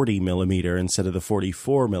 40 millimeter instead of the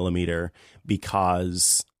 44 millimeter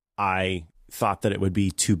because I thought that it would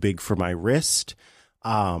be too big for my wrist.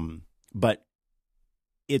 But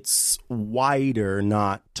it's wider,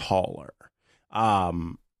 not taller.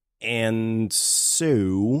 And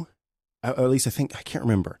so, at least I can't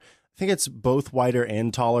remember. I think it's both wider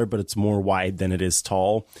and taller, but it's more wide than it is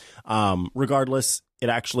tall. Regardless, it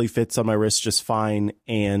actually fits on my wrist just fine.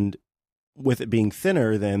 And with it being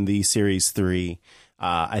thinner than the Series 3,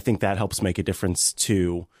 I think that helps make a difference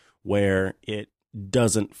too, where it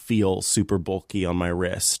doesn't feel super bulky on my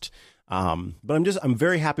wrist. But I'm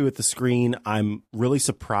very happy with the screen. I'm really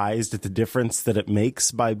surprised at the difference that it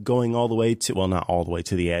makes by going all the way to, well, not all the way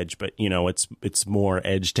to the edge, but it's more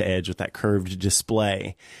edge to edge with that curved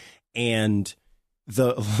display. And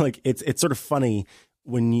it's sort of funny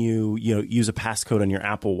when you use a passcode on your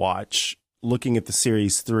Apple Watch, looking at the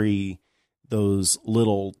Series 3, those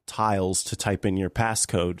little tiles to type in your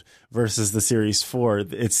passcode versus the Series 4,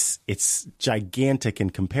 it's gigantic in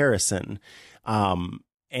comparison.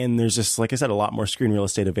 And there's just, like I said, a lot more screen real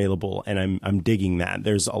estate available, and I'm digging that.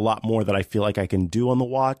 There's a lot more that I feel like I can do on the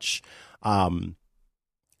watch. And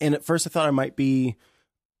at first I thought I might be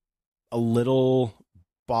a little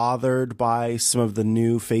bothered by some of the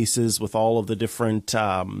new faces with all of the different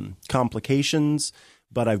complications,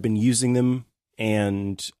 but I've been using them,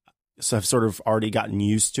 and so I've sort of already gotten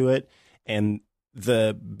used to it. And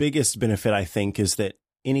the biggest benefit, I think, is that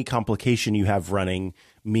any complication you have running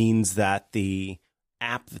means that the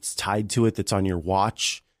app that's tied to it that's on your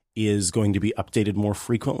watch is going to be updated more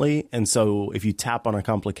frequently. And so if you tap on a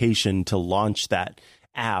complication to launch that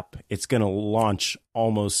app, it's going to launch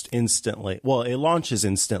almost instantly. Well, it launches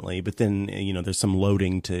instantly, but then, there's some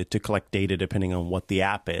loading to collect data depending on what the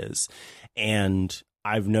app is. And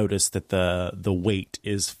I've noticed that the wait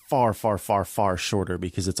is far, far, far, far shorter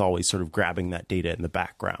because it's always sort of grabbing that data in the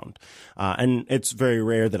background. And it's very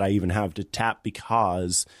rare that I even have to tap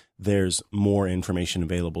because there's more information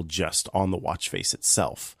available just on the watch face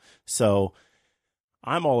itself. So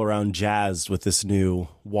I'm all around jazzed with this new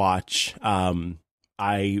watch.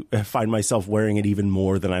 I find myself wearing it even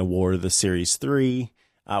more than I wore the Series 3,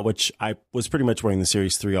 which I was pretty much wearing the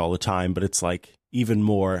Series 3 all the time, but it's like even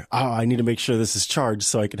more, I need to make sure this is charged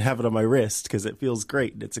so I can have it on my wrist because it feels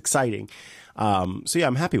great and it's exciting. So yeah,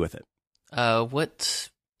 I'm happy with it. What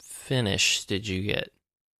finish did you get?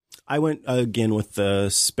 I went again with the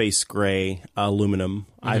space gray aluminum.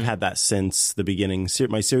 Mm-hmm. I've had that since the beginning.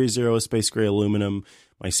 My Series 0 is space gray aluminum.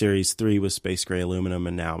 My Series 3 was space gray aluminum.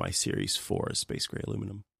 And now my Series 4 is space gray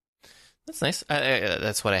aluminum. That's nice.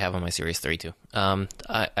 That's what I have on my Series 3 too.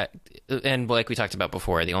 And like we talked about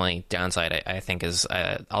before, the only downside I think is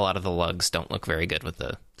a lot of the lugs don't look very good with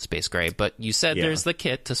the space gray. But you said there's the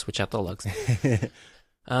kit to switch out the lugs.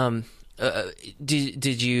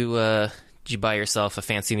 Did you buy yourself a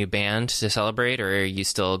fancy new band to celebrate, or are you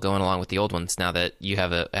still going along with the old ones now that you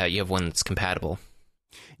have one that's compatible?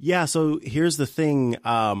 Yeah, so here's the thing.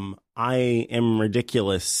 I am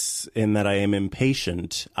ridiculous in that I am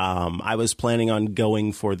impatient. I was planning on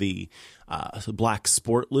going for the black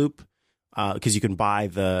sport loop, because you can buy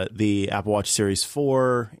the Apple Watch Series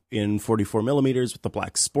 4 in 44 millimeters with the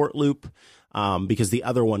black sport loop, because the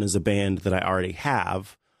other one is a band that I already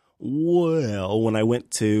have. Well, when I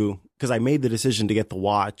went to, because I made the decision to get the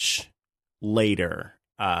watch later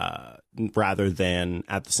rather than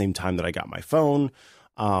at the same time that I got my phone.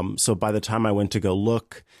 So by the time I went to go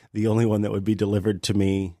look, the only one that would be delivered to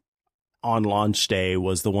me on launch day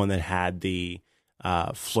was the one that had the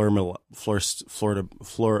Florida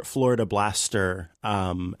Blaster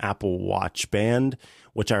Apple Watch band,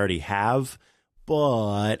 which I already have,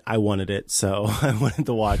 but I wanted it, so I wanted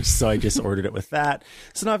the watch, so I just ordered it with that.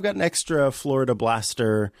 So now I've got an extra Florida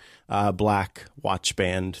Blaster black watch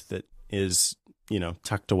band that is,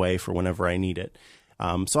 tucked away for whenever I need it.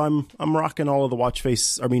 So I'm rocking all of the watch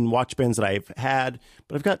bands that I've had,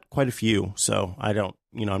 but I've got quite a few, so I don't,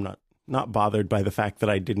 I'm not bothered by the fact that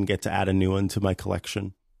I didn't get to add a new one to my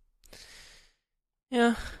collection.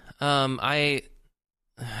 Yeah. I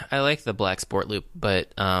like the black sport loop,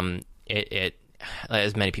 but it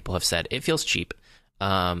as many people have said, it feels cheap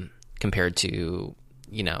compared to,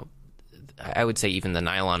 I would say even the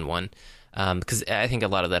nylon one, because I think a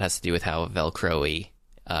lot of that has to do with how Velcro-y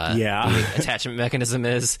the attachment mechanism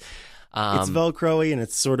is. It's Velcro-y, and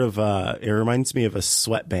it's sort of it reminds me of a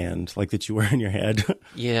sweatband like that you wear in your head.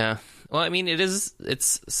 Yeah. Well, I mean,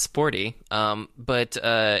 it's sporty, but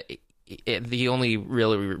the only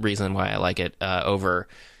real reason why I like it over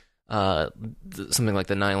something like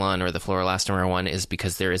the nylon or the fluoroelastomer one is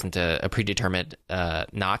because there isn't a predetermined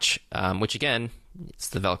notch, which again, it's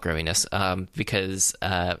the Velcro-iness, because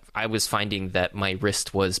I was finding that my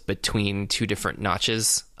wrist was between two different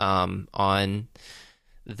notches on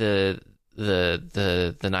the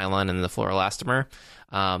nylon and the fluoroelastomer.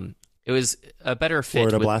 It was a better fit.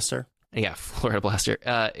 Florida Blaster. Yeah, Florida Blaster.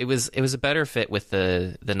 It was a better fit with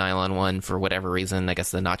the nylon one for whatever reason. I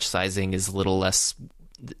guess the notch sizing is a little less.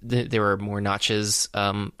 There are more notches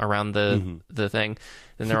around the thing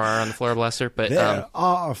than there are on the Florida Blaster. But there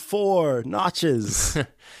are 4 notches.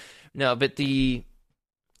 No, but it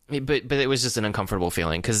was just an uncomfortable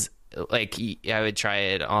feeling because. Like, I would try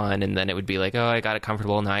it on, and then it would be like, oh, I got it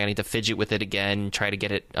comfortable. Now I need to fidget with it again, try to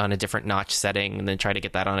get it on a different notch setting, and then try to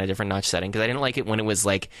get that on a different notch setting. Because I didn't like it when it was,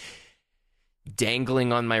 like,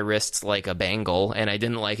 dangling on my wrists like a bangle, and I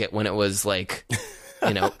didn't like it when it was, like,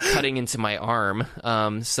 cutting into my arm.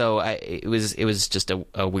 So it was just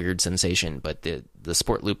a weird sensation, but the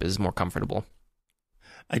sport loop is more comfortable.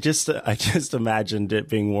 I just imagined it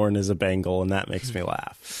being worn as a bangle, and that makes me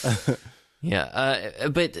laugh. Yeah,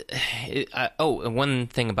 but one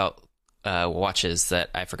thing about watches that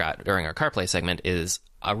I forgot during our CarPlay segment is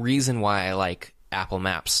a reason why I like Apple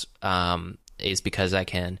Maps is because I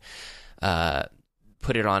can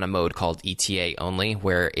put it on a mode called ETA only,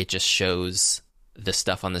 where it just shows the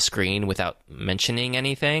stuff on the screen without mentioning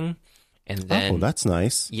anything. And then, that's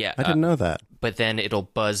nice. Yeah, I didn't know that. But then it'll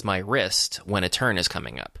buzz my wrist when a turn is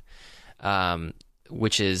coming up,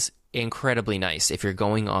 which is incredibly nice. If you're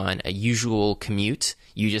going on a usual commute,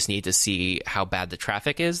 you just need to see how bad the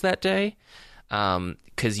traffic is that day,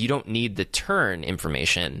 because you don't need the turn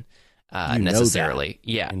information necessarily.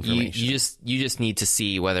 Yeah, you just need to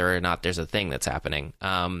see whether or not there's a thing that's happening,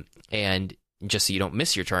 and just so you don't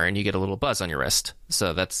miss your turn, you get a little buzz on your wrist.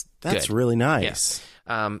 So that's good. Really nice.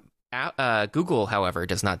 Yeah. Google, however,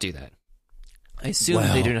 does not do that. I assume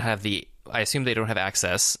they don't have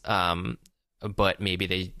access. But maybe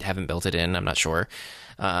they haven't built it in. I'm not sure.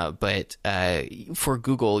 But for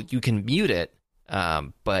Google, you can mute it,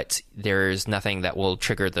 but there's nothing that will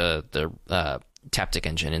trigger the Taptic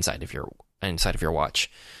engine inside of your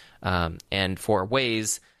watch. And for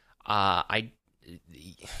Waze,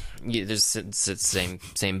 it's the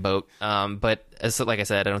same boat. But like I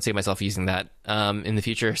said, I don't see myself using that in the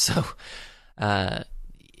future, so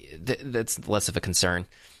that's less of a concern.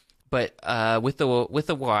 But with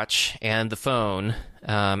the watch and the phone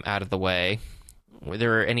out of the way, were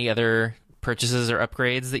there any other purchases or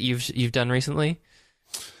upgrades that you've done recently?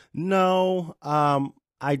 No,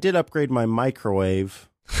 I did upgrade my microwave.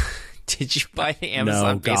 Did you buy the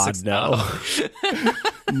Amazon Basics? No,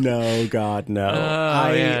 no, God, no.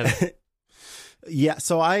 Oh, yeah.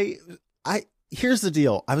 So I here's the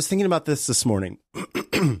deal. I was thinking about this morning,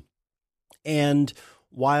 and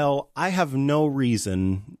while I have no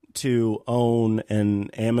reason to own an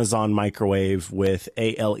Amazon microwave with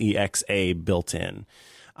Alexa built in,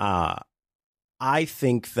 I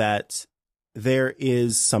think that there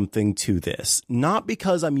is something to this. Not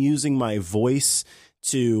because I'm using my voice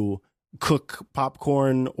to cook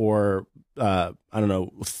popcorn or,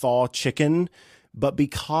 thaw chicken, but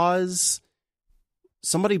because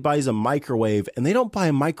somebody buys a microwave and they don't buy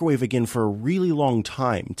a microwave again for a really long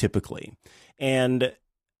time, typically. And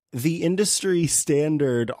the industry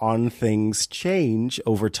standard on things change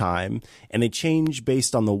over time, and they change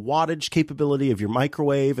based on the wattage capability of your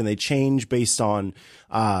microwave, and they change based on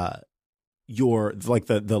the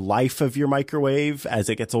life of your microwave. As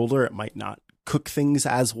it gets older, it might not cook things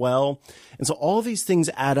as well. And so all of these things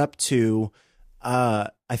add up to I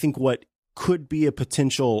think what could be a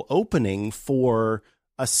potential opening for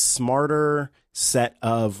a smarter set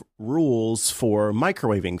of rules for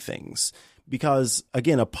microwaving things. Because,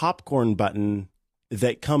 again, a popcorn button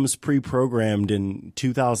that comes pre-programmed in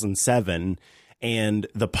 2007 and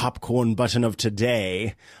the popcorn button of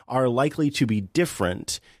today are likely to be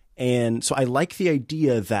different. And so I like the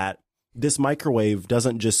idea that this microwave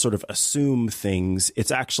doesn't just sort of assume things.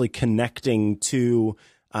 It's actually connecting to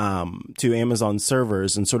Amazon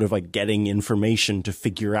servers and sort of like getting information to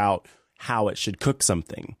figure out how it should cook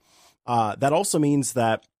something. That also means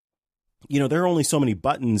that, there are only so many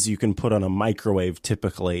buttons you can put on a microwave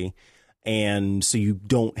typically. And so you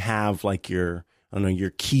don't have like your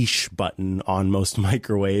quiche button on most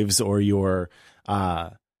microwaves, or your,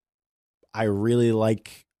 I really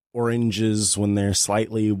like oranges when they're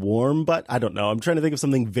slightly warm, but I don't know. I'm trying to think of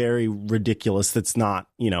something very ridiculous that's not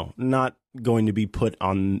going to be put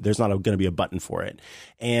on. There's not going to be a button for it.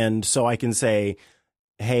 And so I can say,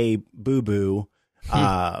 hey, boo boo,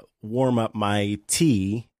 warm up my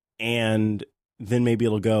tea. And then maybe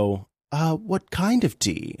it'll go, what kind of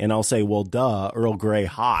tea? And I'll say, well, duh, Earl Grey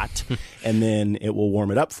hot. And then it will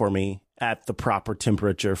warm it up for me at the proper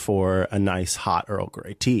temperature for a nice hot Earl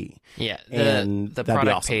Grey tea. Yeah. The And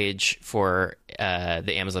product awesome. page for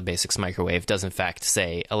the Amazon Basics microwave does in fact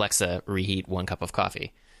say, Alexa, reheat 1 cup of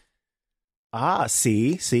coffee.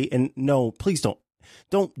 See. And no, please don't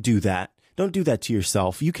do that. Don't do that to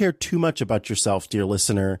yourself. You care too much about yourself, dear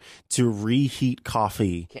listener, to reheat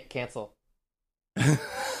coffee. Cancel. It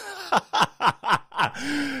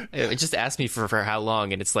just asked me for how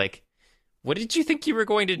long, and it's like, what did you think you were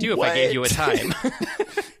going to do if I gave you a time?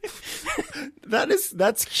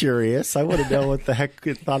 That's curious. I want to know what the heck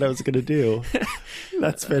it thought I was going to do.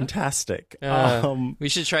 That's fantastic. We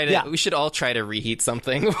should try to. yeah. We should all try to reheat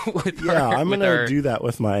something. I'm going to do that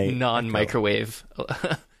with my non-microwave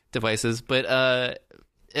devices. But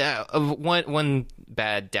one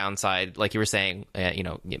bad downside, like you were saying,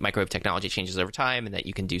 microwave technology changes over time, and that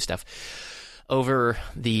you can do stuff over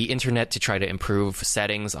the internet to try to improve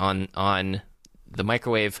settings on the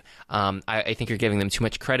microwave. I think you're giving them too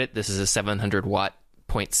much credit. This is a 700 watt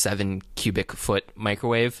 0.7 cubic foot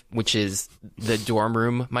microwave, which is the dorm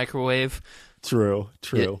room microwave. True.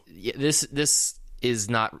 This is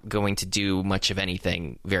not going to do much of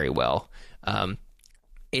anything very well.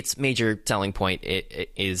 Its major selling point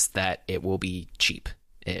is that it will be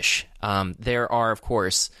cheap-ish. There are, of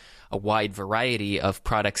course, a wide variety of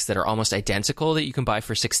products that are almost identical that you can buy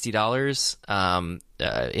for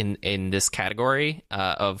 $60 in this category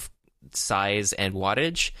of size and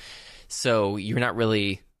wattage. So you're not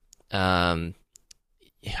really... I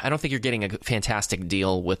don't think you're getting a fantastic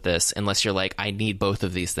deal with this unless you're like, I need both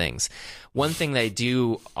of these things. One thing that I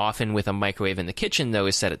do often with a microwave in the kitchen, though,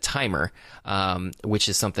 is set a timer, which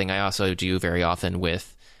is something I also do very often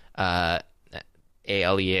with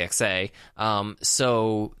Alexa.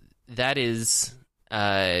 So that is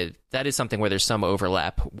something where there's some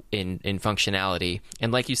overlap in functionality.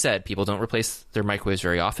 And like you said, people don't replace their microwaves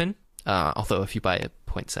very often. Although if you buy a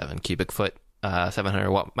 0.7 cubic foot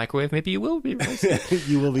 700 watt microwave, maybe you will be replacing.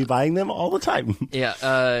 You will be buying them all the time.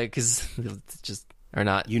 Yeah, because just are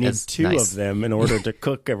not. You need as two nice. of them in order to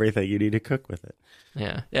cook everything you need to cook with it.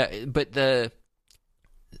 Yeah. But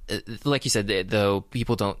like you said, though,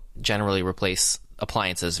 people don't generally replace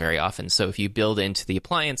appliances very often. So if you build into the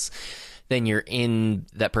appliance, then you're in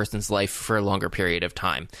that person's life for a longer period of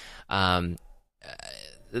time. That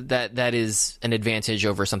is an advantage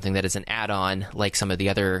over something that is an add-on, like some of the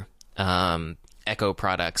other Echo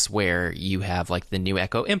products, where you have like the new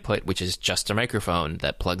Echo Input, which is just a microphone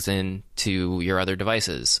that plugs in to your other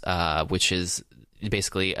devices, which is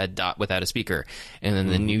basically a Dot without a speaker. And then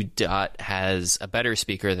the new Dot has a better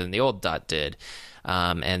speaker than the old Dot did.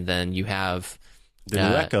 And then you have The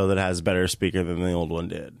new Echo that has better speaker than the old one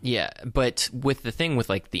did. Yeah, but with the thing with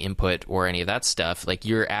like the input or any of that stuff, like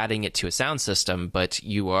you're adding it to a sound system, but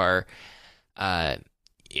you are,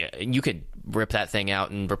 you could rip that thing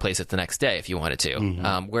out and replace it the next day if you wanted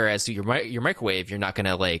to. Whereas your microwave, you're not going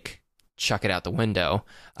to like chuck it out the window.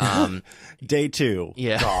 Day 2,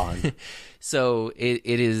 Yeah. gone. So it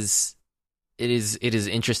is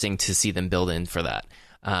interesting to see them build in for that.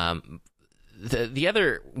 the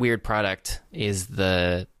other weird product is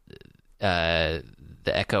the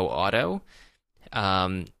Echo Auto.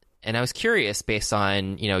 And I was curious, based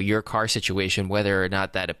on, your car situation, whether or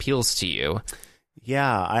not that appeals to you.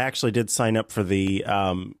 Yeah, I actually did sign up for the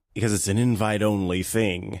because it's an invite-only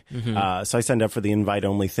thing. Mm-hmm. So I signed up for the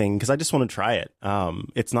invite-only thing because I just want to try it.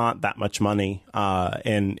 It's not that much money,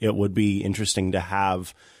 and it would be interesting to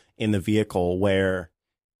have in the vehicle where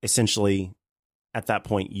essentially at that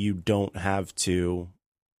point you don't have to,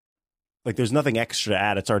 like, there's nothing extra to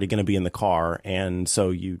add. It's already going to be in the car, and so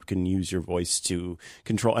you can use your voice to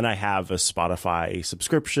control. And I have a Spotify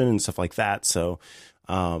subscription and stuff like that, so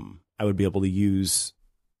I would be able to use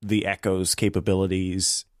the Echo's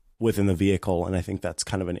capabilities within the vehicle, and I think that's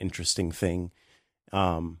kind of an interesting thing.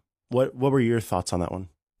 What were your thoughts on that one?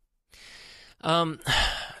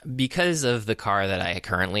 Because of the car that I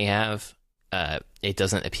currently have, it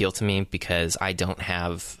doesn't appeal to me because I don't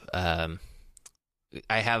have.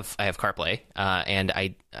 I have CarPlay, and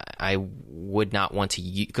I would not want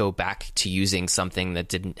to go back to using something that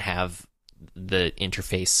didn't have the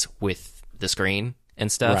interface with the screen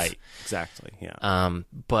and stuff. Right, exactly. Yeah.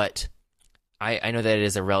 But I know that it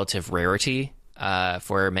is a relative rarity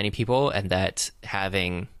for many people, and that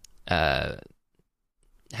having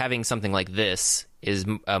something like this is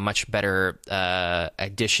a much better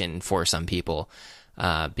addition for some people,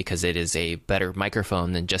 because it is a better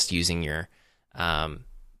microphone than just using your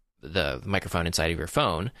the microphone inside of your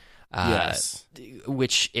phone. Yes.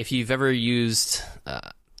 Which, if you've ever used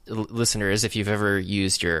listeners, if you've ever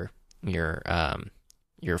used your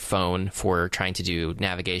phone for trying to do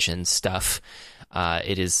navigation stuff,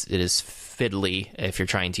 it is fiddly if you're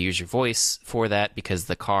trying to use your voice for that, because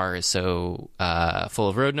the car is so full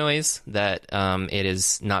of road noise that it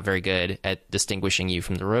is not very good at distinguishing you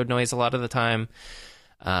from the road noise a lot of the time.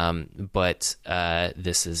 But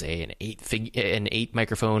this is an 8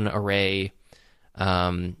 microphone array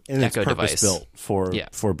and Echo it's device built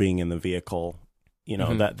for being in the vehicle.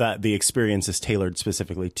 That the experience is tailored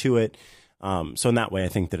specifically to it. So in that way, I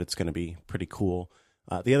think that it's going to be pretty cool.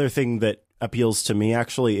 The other thing that appeals to me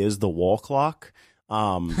actually is the wall clock.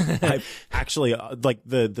 I actually like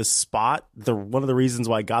the Spot. One of the reasons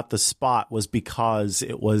why I got the Spot was because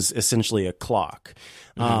it was essentially a clock.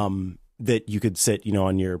 That you could sit,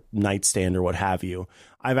 on your nightstand or what have you.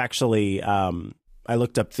 I've actually, I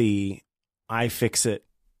looked up the iFixit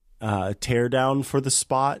teardown for the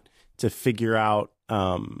Spot to figure out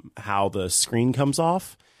how the screen comes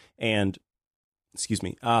off. And,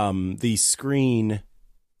 the screen,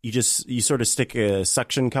 you sort of stick a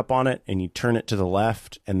suction cup on it and you turn it to the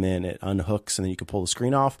left, and then it unhooks, and then you can pull the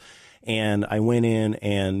screen off. And I went in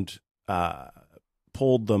and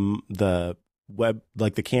pulled the web,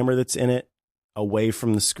 like the camera that's in it, away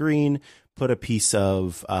from the screen, put a piece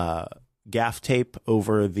of gaff tape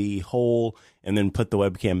over the hole, and then put the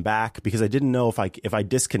webcam back, because I didn't know if I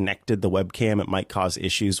disconnected the webcam, it might cause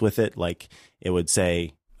issues with it. Like, it would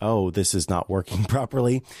say, oh, this is not working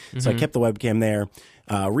properly. So I kept the webcam there,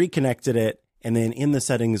 reconnected it, and then in the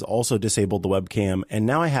settings also disabled the webcam. And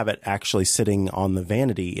now I have it actually sitting on the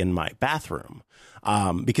vanity in my bathroom,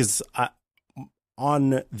 because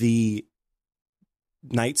on the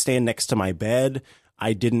nightstand next to my bed,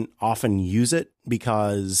 I didn't often use it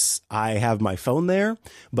because I have my phone there.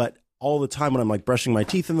 But all the time when I'm like brushing my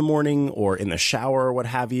teeth in the morning or in the shower or what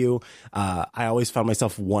have you, I always found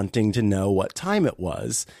myself wanting to know what time it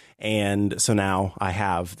was. And so now I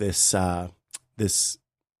have this this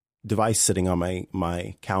device sitting on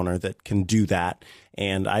my counter that can do that,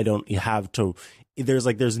 and I don't have to.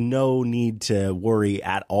 There's no need to worry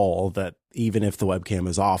at all that even if the webcam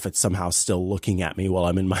is off, it's somehow still looking at me while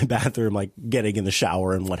I'm in my bathroom, like getting in the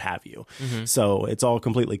shower and what have you. So it's all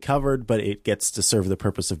completely covered, but it gets to serve the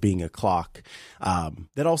purpose of being a clock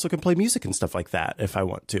that also can play music and stuff like that if I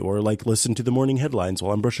want to, or like listen to the morning headlines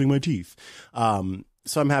while I'm brushing my teeth.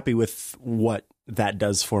 So I'm happy with what that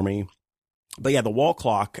does for me. But yeah, the wall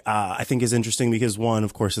clock, I think is interesting because, one,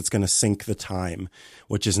 of course, it's going to sync the time,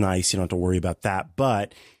 which is nice. You don't have to worry about that.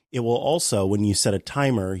 But it will also, when you set a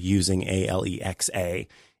timer using Alexa,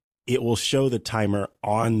 it will show the timer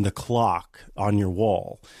on the clock on your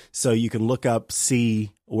wall. So you can look up,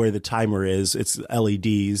 see where the timer is. It's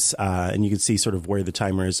LEDs, and you can see sort of where the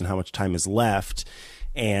timer is and how much time is left,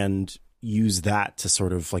 and use that to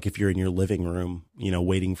sort of, like, if you're in your living room,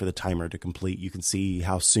 waiting for the timer to complete, you can see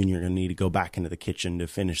how soon you're going to need to go back into the kitchen to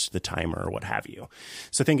finish the timer or what have you.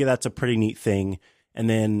 So I think that's a pretty neat thing. And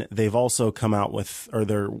then they've also come out with, or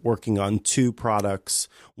they're working on 2 products,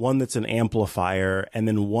 one that's an amplifier and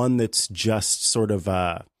then one that's just sort of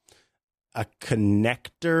a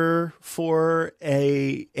connector for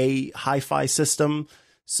a hi-fi system.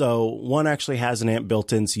 So one actually has an amp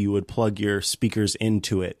built in, so you would plug your speakers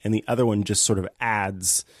into it, and the other one just sort of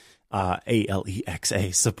adds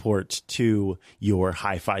ALEXA support to your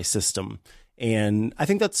hi-fi system. And I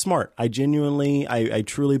think that's smart. I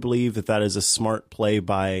truly believe that is a smart play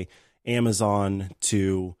by Amazon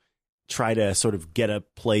to try to sort of get a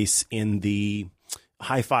place in the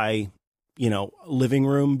hi-fi, living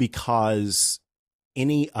room, because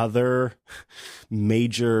any other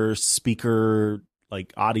major speaker,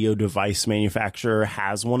 like audio device manufacturer,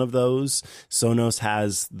 has one of those. Sonos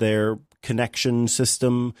has their connection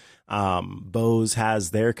system. Bose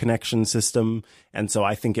has their connection system. And so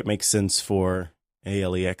I think it makes sense for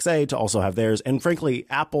ALEXA to also have theirs. And frankly,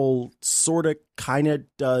 Apple sort of kind of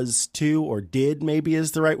does too, or did, maybe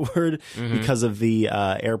is the right word, because of the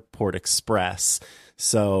Airport Express.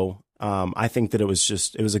 So I think that it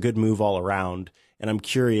was a good move all around. And I'm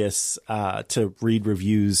curious to read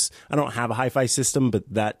reviews. I don't have a hi-fi system, but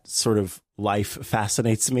that sort of life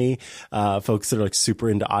fascinates me. Folks that are like super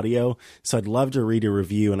into audio. So I'd love to read a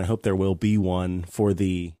review, and I hope there will be one for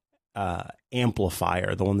the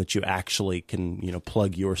amplifier, the one that you actually can,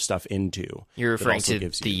 plug your stuff into. You're referring to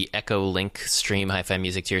the Echo Link Stream Hi-Fi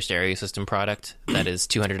Music to your stereo system product that is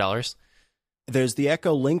 $200? There's the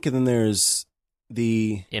Echo Link, and then there's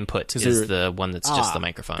the Input is the one that's just the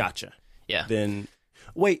microphone. Gotcha. Yeah. Then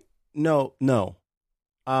wait, no. No.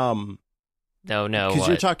 Because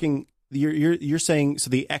you're talking. You're saying, so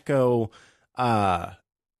the Echo, the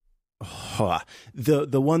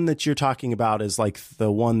one that you're talking about is like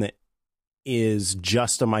the one that is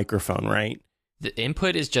just a microphone, right? The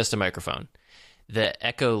Input is just a microphone. The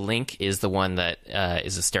Echo Link is the one that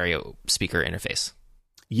is a stereo speaker interface.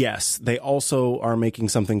 Yes, they also are making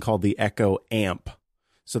something called the Echo Amp.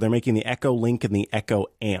 So they're making the Echo Link and the Echo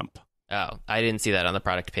Amp. Oh, I didn't see that on the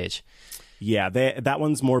product page. Yeah, that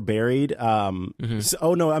one's more buried. Oh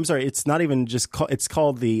no, I'm sorry. It's not even just it's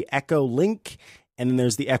called the Echo Link, and then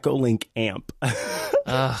there's the Echo Link Amp.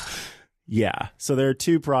 Yeah, so there are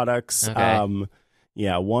two products. Okay.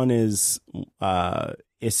 One is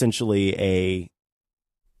essentially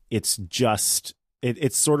it's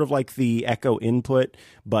sort of like the Echo Input,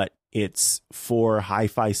 but it's for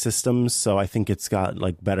hi-fi systems, so I think it's got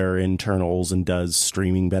like better internals and does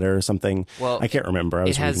streaming better or something. Well, I can't remember.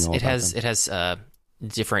 It has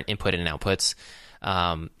different input and outputs.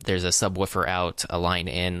 There's a subwoofer out, a line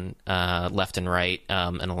in left and right,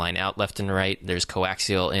 and a line out left and right. There's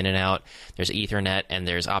coaxial in and out. There's Ethernet, and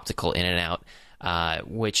there's optical in and out,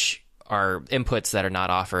 which are inputs that are not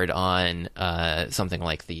offered on something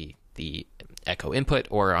like the Echo Input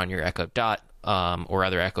or on your Echo Dot. Or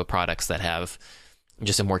other Echo products that have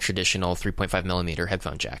just a more traditional 3.5 millimeter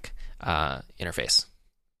headphone jack interface.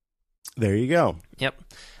 There you go. Yep.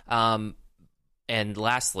 And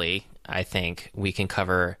lastly, I think we can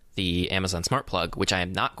cover the Amazon Smart Plug, which I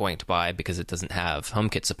am not going to buy because it doesn't have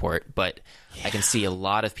HomeKit support, but I can see a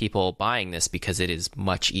lot of people buying this because it is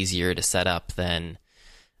much easier to set up than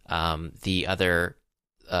the other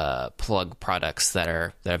plug products that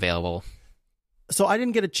are available. So I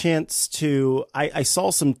didn't get a chance to, I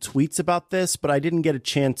saw some tweets about this, but I didn't get a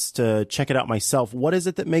chance to check it out myself. What is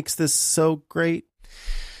it that makes this so great?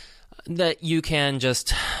 That you can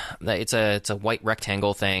it's a white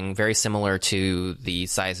rectangle thing, very similar to the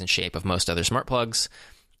size and shape of most other smart plugs.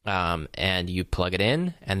 And you plug it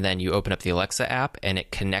in, and then you open up the Alexa app, and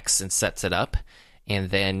it connects and sets it up. And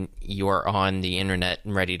then you're on the internet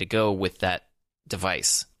and ready to go with that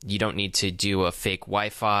device. You don't need to do a fake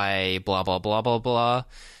Wi-Fi, blah, blah, blah, blah, blah.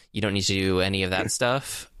 You don't need to do any of that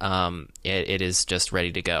stuff. It is just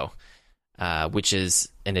ready to go, which is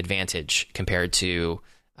an advantage compared to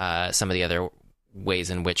some of the other ways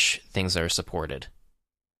in which things are supported.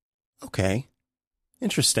 Okay.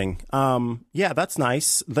 Interesting. Yeah, that's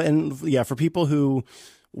nice. Then, for people who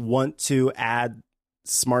want to add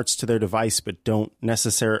smarts to their device, but don't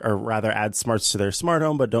necessarily, or rather add smarts to their smart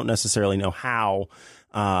home, but don't necessarily know how,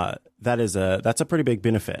 that's a pretty big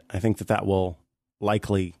benefit. I think that will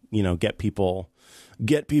likely, get people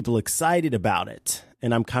excited about it.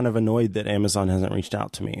 And I'm kind of annoyed that Amazon hasn't reached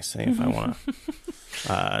out to me, say if I want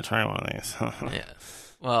to try one of these. Yeah.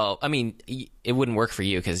 Well, I mean, it wouldn't work for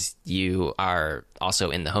you because you are also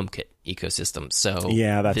in the HomeKit ecosystem. So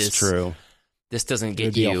yeah, that's true. This doesn't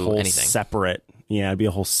get you anything separate. Yeah, it'd be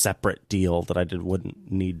a whole separate deal that I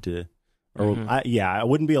wouldn't need to Or it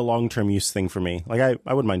wouldn't be a long-term use thing for me. Like I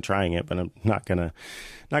wouldn't mind trying it, but I'm not gonna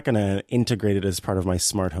integrate it as part of my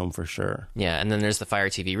smart home for sure. Yeah, and then there's the Fire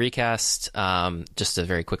TV Recast. Just to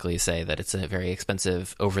very quickly say that it's a very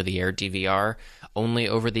expensive over-the-air DVR, only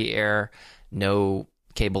over-the-air, no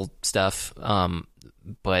cable stuff.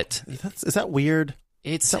 But is that weird?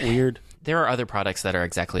 Is that weird? There are other products that are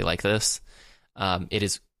exactly like this.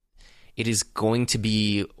 It is going to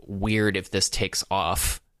be weird if this takes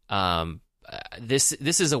off. This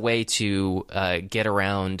is a way to get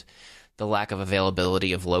around the lack of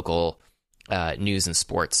availability of local news and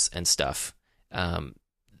sports and stuff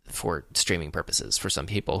for streaming purposes for some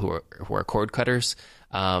people who are cord cutters.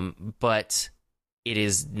 But it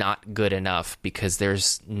is not good enough because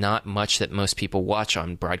there's not much that most people watch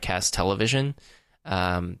on broadcast television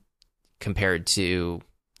compared to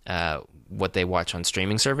what they watch on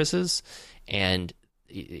streaming services, and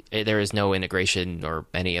there is no integration or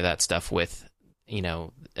any of that stuff with,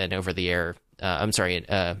 an over-the-air,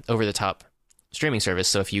 over-the-top streaming service.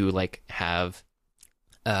 So if you have,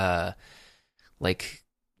 the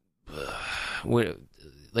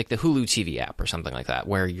Hulu TV app or something like that,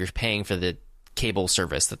 where you're paying for the cable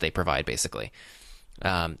service that they provide, basically,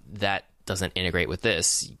 that doesn't integrate with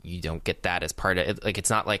this. You don't get that as part of it. Like, it's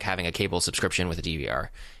not like having a cable subscription with a DVR.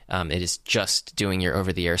 It is just doing your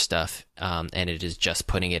over-the-air stuff, and it is just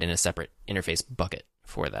putting it in a separate interface bucket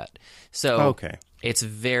for that. So It's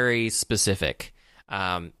very specific.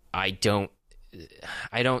 I don't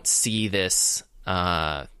see this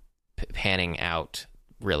panning out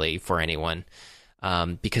really for anyone,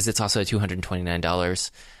 because it's also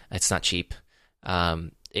 $229. It's not cheap.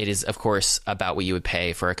 It is, of course, about what you would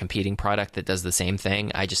pay for a competing product that does the same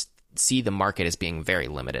thing. I just see the market as being very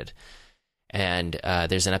limited. And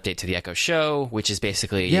there's an update to the Echo Show, which is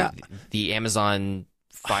basically the Amazon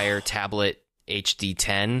Fire Tablet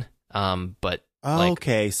HD10.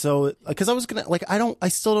 So because I was gonna I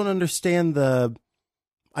still don't understand the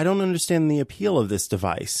appeal of this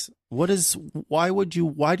device. Why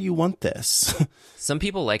do you want this? Some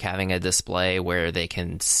people like having a display where they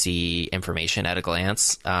can see information at a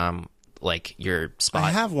glance, like your spot.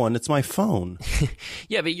 I have one. It's my phone.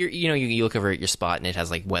 Yeah, but you look over at your spot and it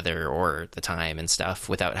has like weather or the time and stuff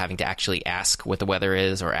without having to actually ask what the weather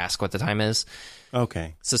is or ask what the time is.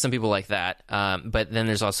 Okay. So some people like that. But then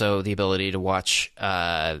there's also the ability to watch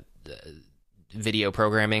video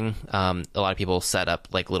programming. A lot of people set up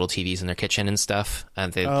like little TVs in their kitchen and stuff.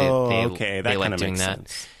 And they like doing that.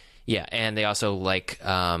 Sense. Yeah, and they also like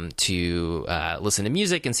to listen to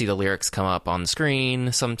music and see the lyrics come up on the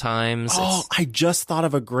screen sometimes. I just thought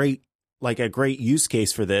of a great use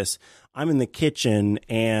case for this. I'm in the kitchen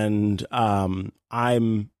and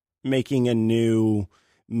I'm making a new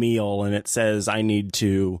meal, and it says I need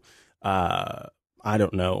to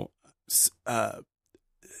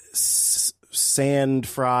sand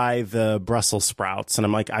fry the Brussels sprouts, and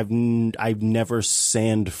I'm like, I've never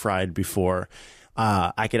sand fried before.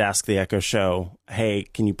 I could ask the Echo Show, hey,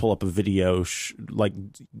 can you pull up a video,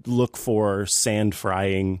 look for sand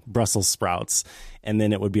frying Brussels sprouts, and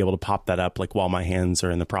then it would be able to pop that up while my hands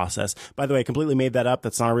are in the process. By the way, I completely made that up.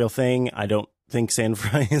 That's not a real thing. I don't think sand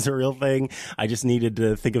frying is a real thing. I just needed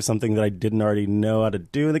to think of something that I didn't already know how to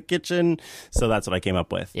do in the kitchen, so that's what I came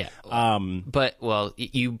up with. Yeah. But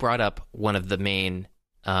you brought up one of the main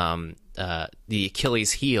the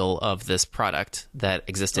Achilles heel of this product that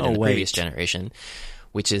existed in the previous generation,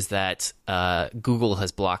 which is that Google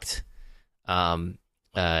has blocked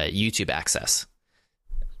YouTube access.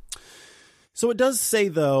 So it does say,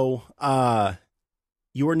 though,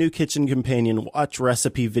 your new kitchen companion, watch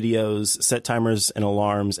recipe videos, set timers and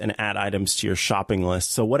alarms, and add items to your shopping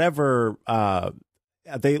list. So whatever,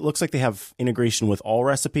 it looks like they have integration with all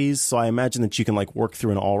recipes. So I imagine that you can work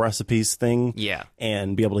through an all recipes thing,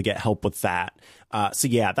 and be able to get help with that. So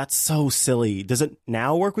yeah, that's so silly. Does it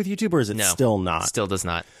now work with YouTube, or is it still not? Still does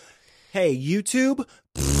not. Hey, YouTube.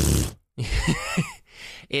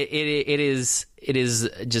 It is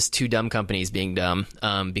just two dumb companies being dumb,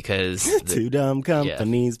 because two dumb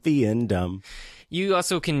companies being dumb. You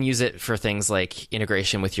also can use it for things like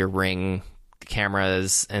integration with your Ring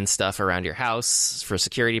cameras and stuff around your house for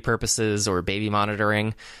security purposes or baby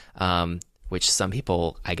monitoring, which some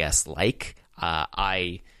people, I guess, like.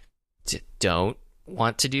 I don't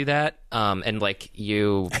want to do that. And like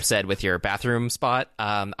you said with your bathroom spot,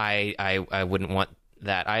 I wouldn't want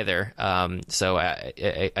that either. So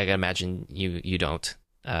I can imagine you don't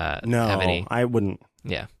have any. I wouldn't.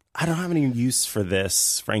 Yeah. I don't have any use for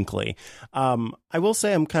this, frankly. I will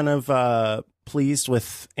say I'm kind of pleased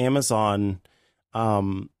with Amazon.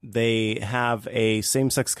 They have a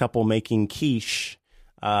same-sex couple making quiche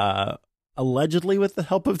allegedly with the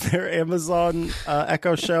help of their Amazon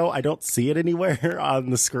Echo Show. I don't see it anywhere on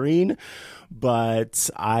the screen, but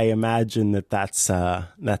I imagine that's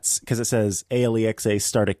because it says ALEXA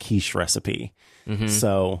start a quiche recipe. Mm-hmm.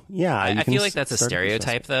 So yeah, I feel like that's a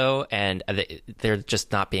stereotype though, and they're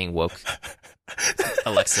just not being woke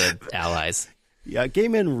Alexa allies. Yeah, gay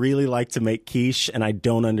men really like to make quiche, and I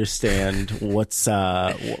don't understand what's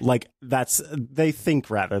they think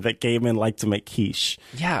rather that gay men like to make quiche.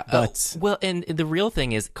 Yeah, but well, and the real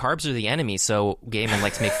thing is carbs are the enemy, so gay men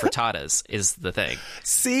like to make frittatas is the thing.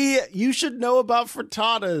 See, you should know about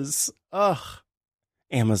frittatas. Ugh,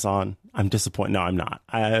 Amazon. I'm disappointed. No, I'm not.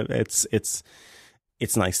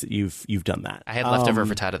 It's nice that you've done that. I had leftover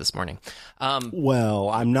frittata this morning. Well,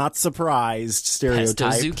 I'm not surprised. Stereotype.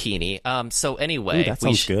 Pesto zucchini. So anyway, ooh, that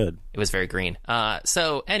sounds good. It was very green.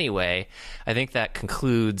 So anyway, I think that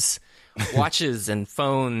concludes watches and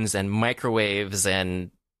phones and microwaves and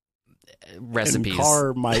recipes. And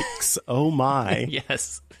car mics. Oh my.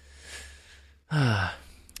 Yes. Until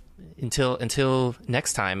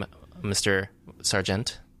next time, Mr.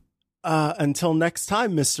 Sargent. Until next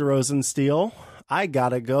time, Mr. Rosensteel. I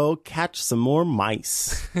gotta go catch some more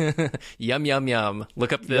mice. Yum, yum, yum.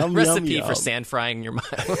 Look up the recipe for sand frying your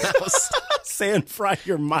mouse. Sand fry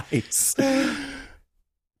your mice.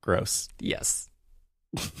 Gross. Yes.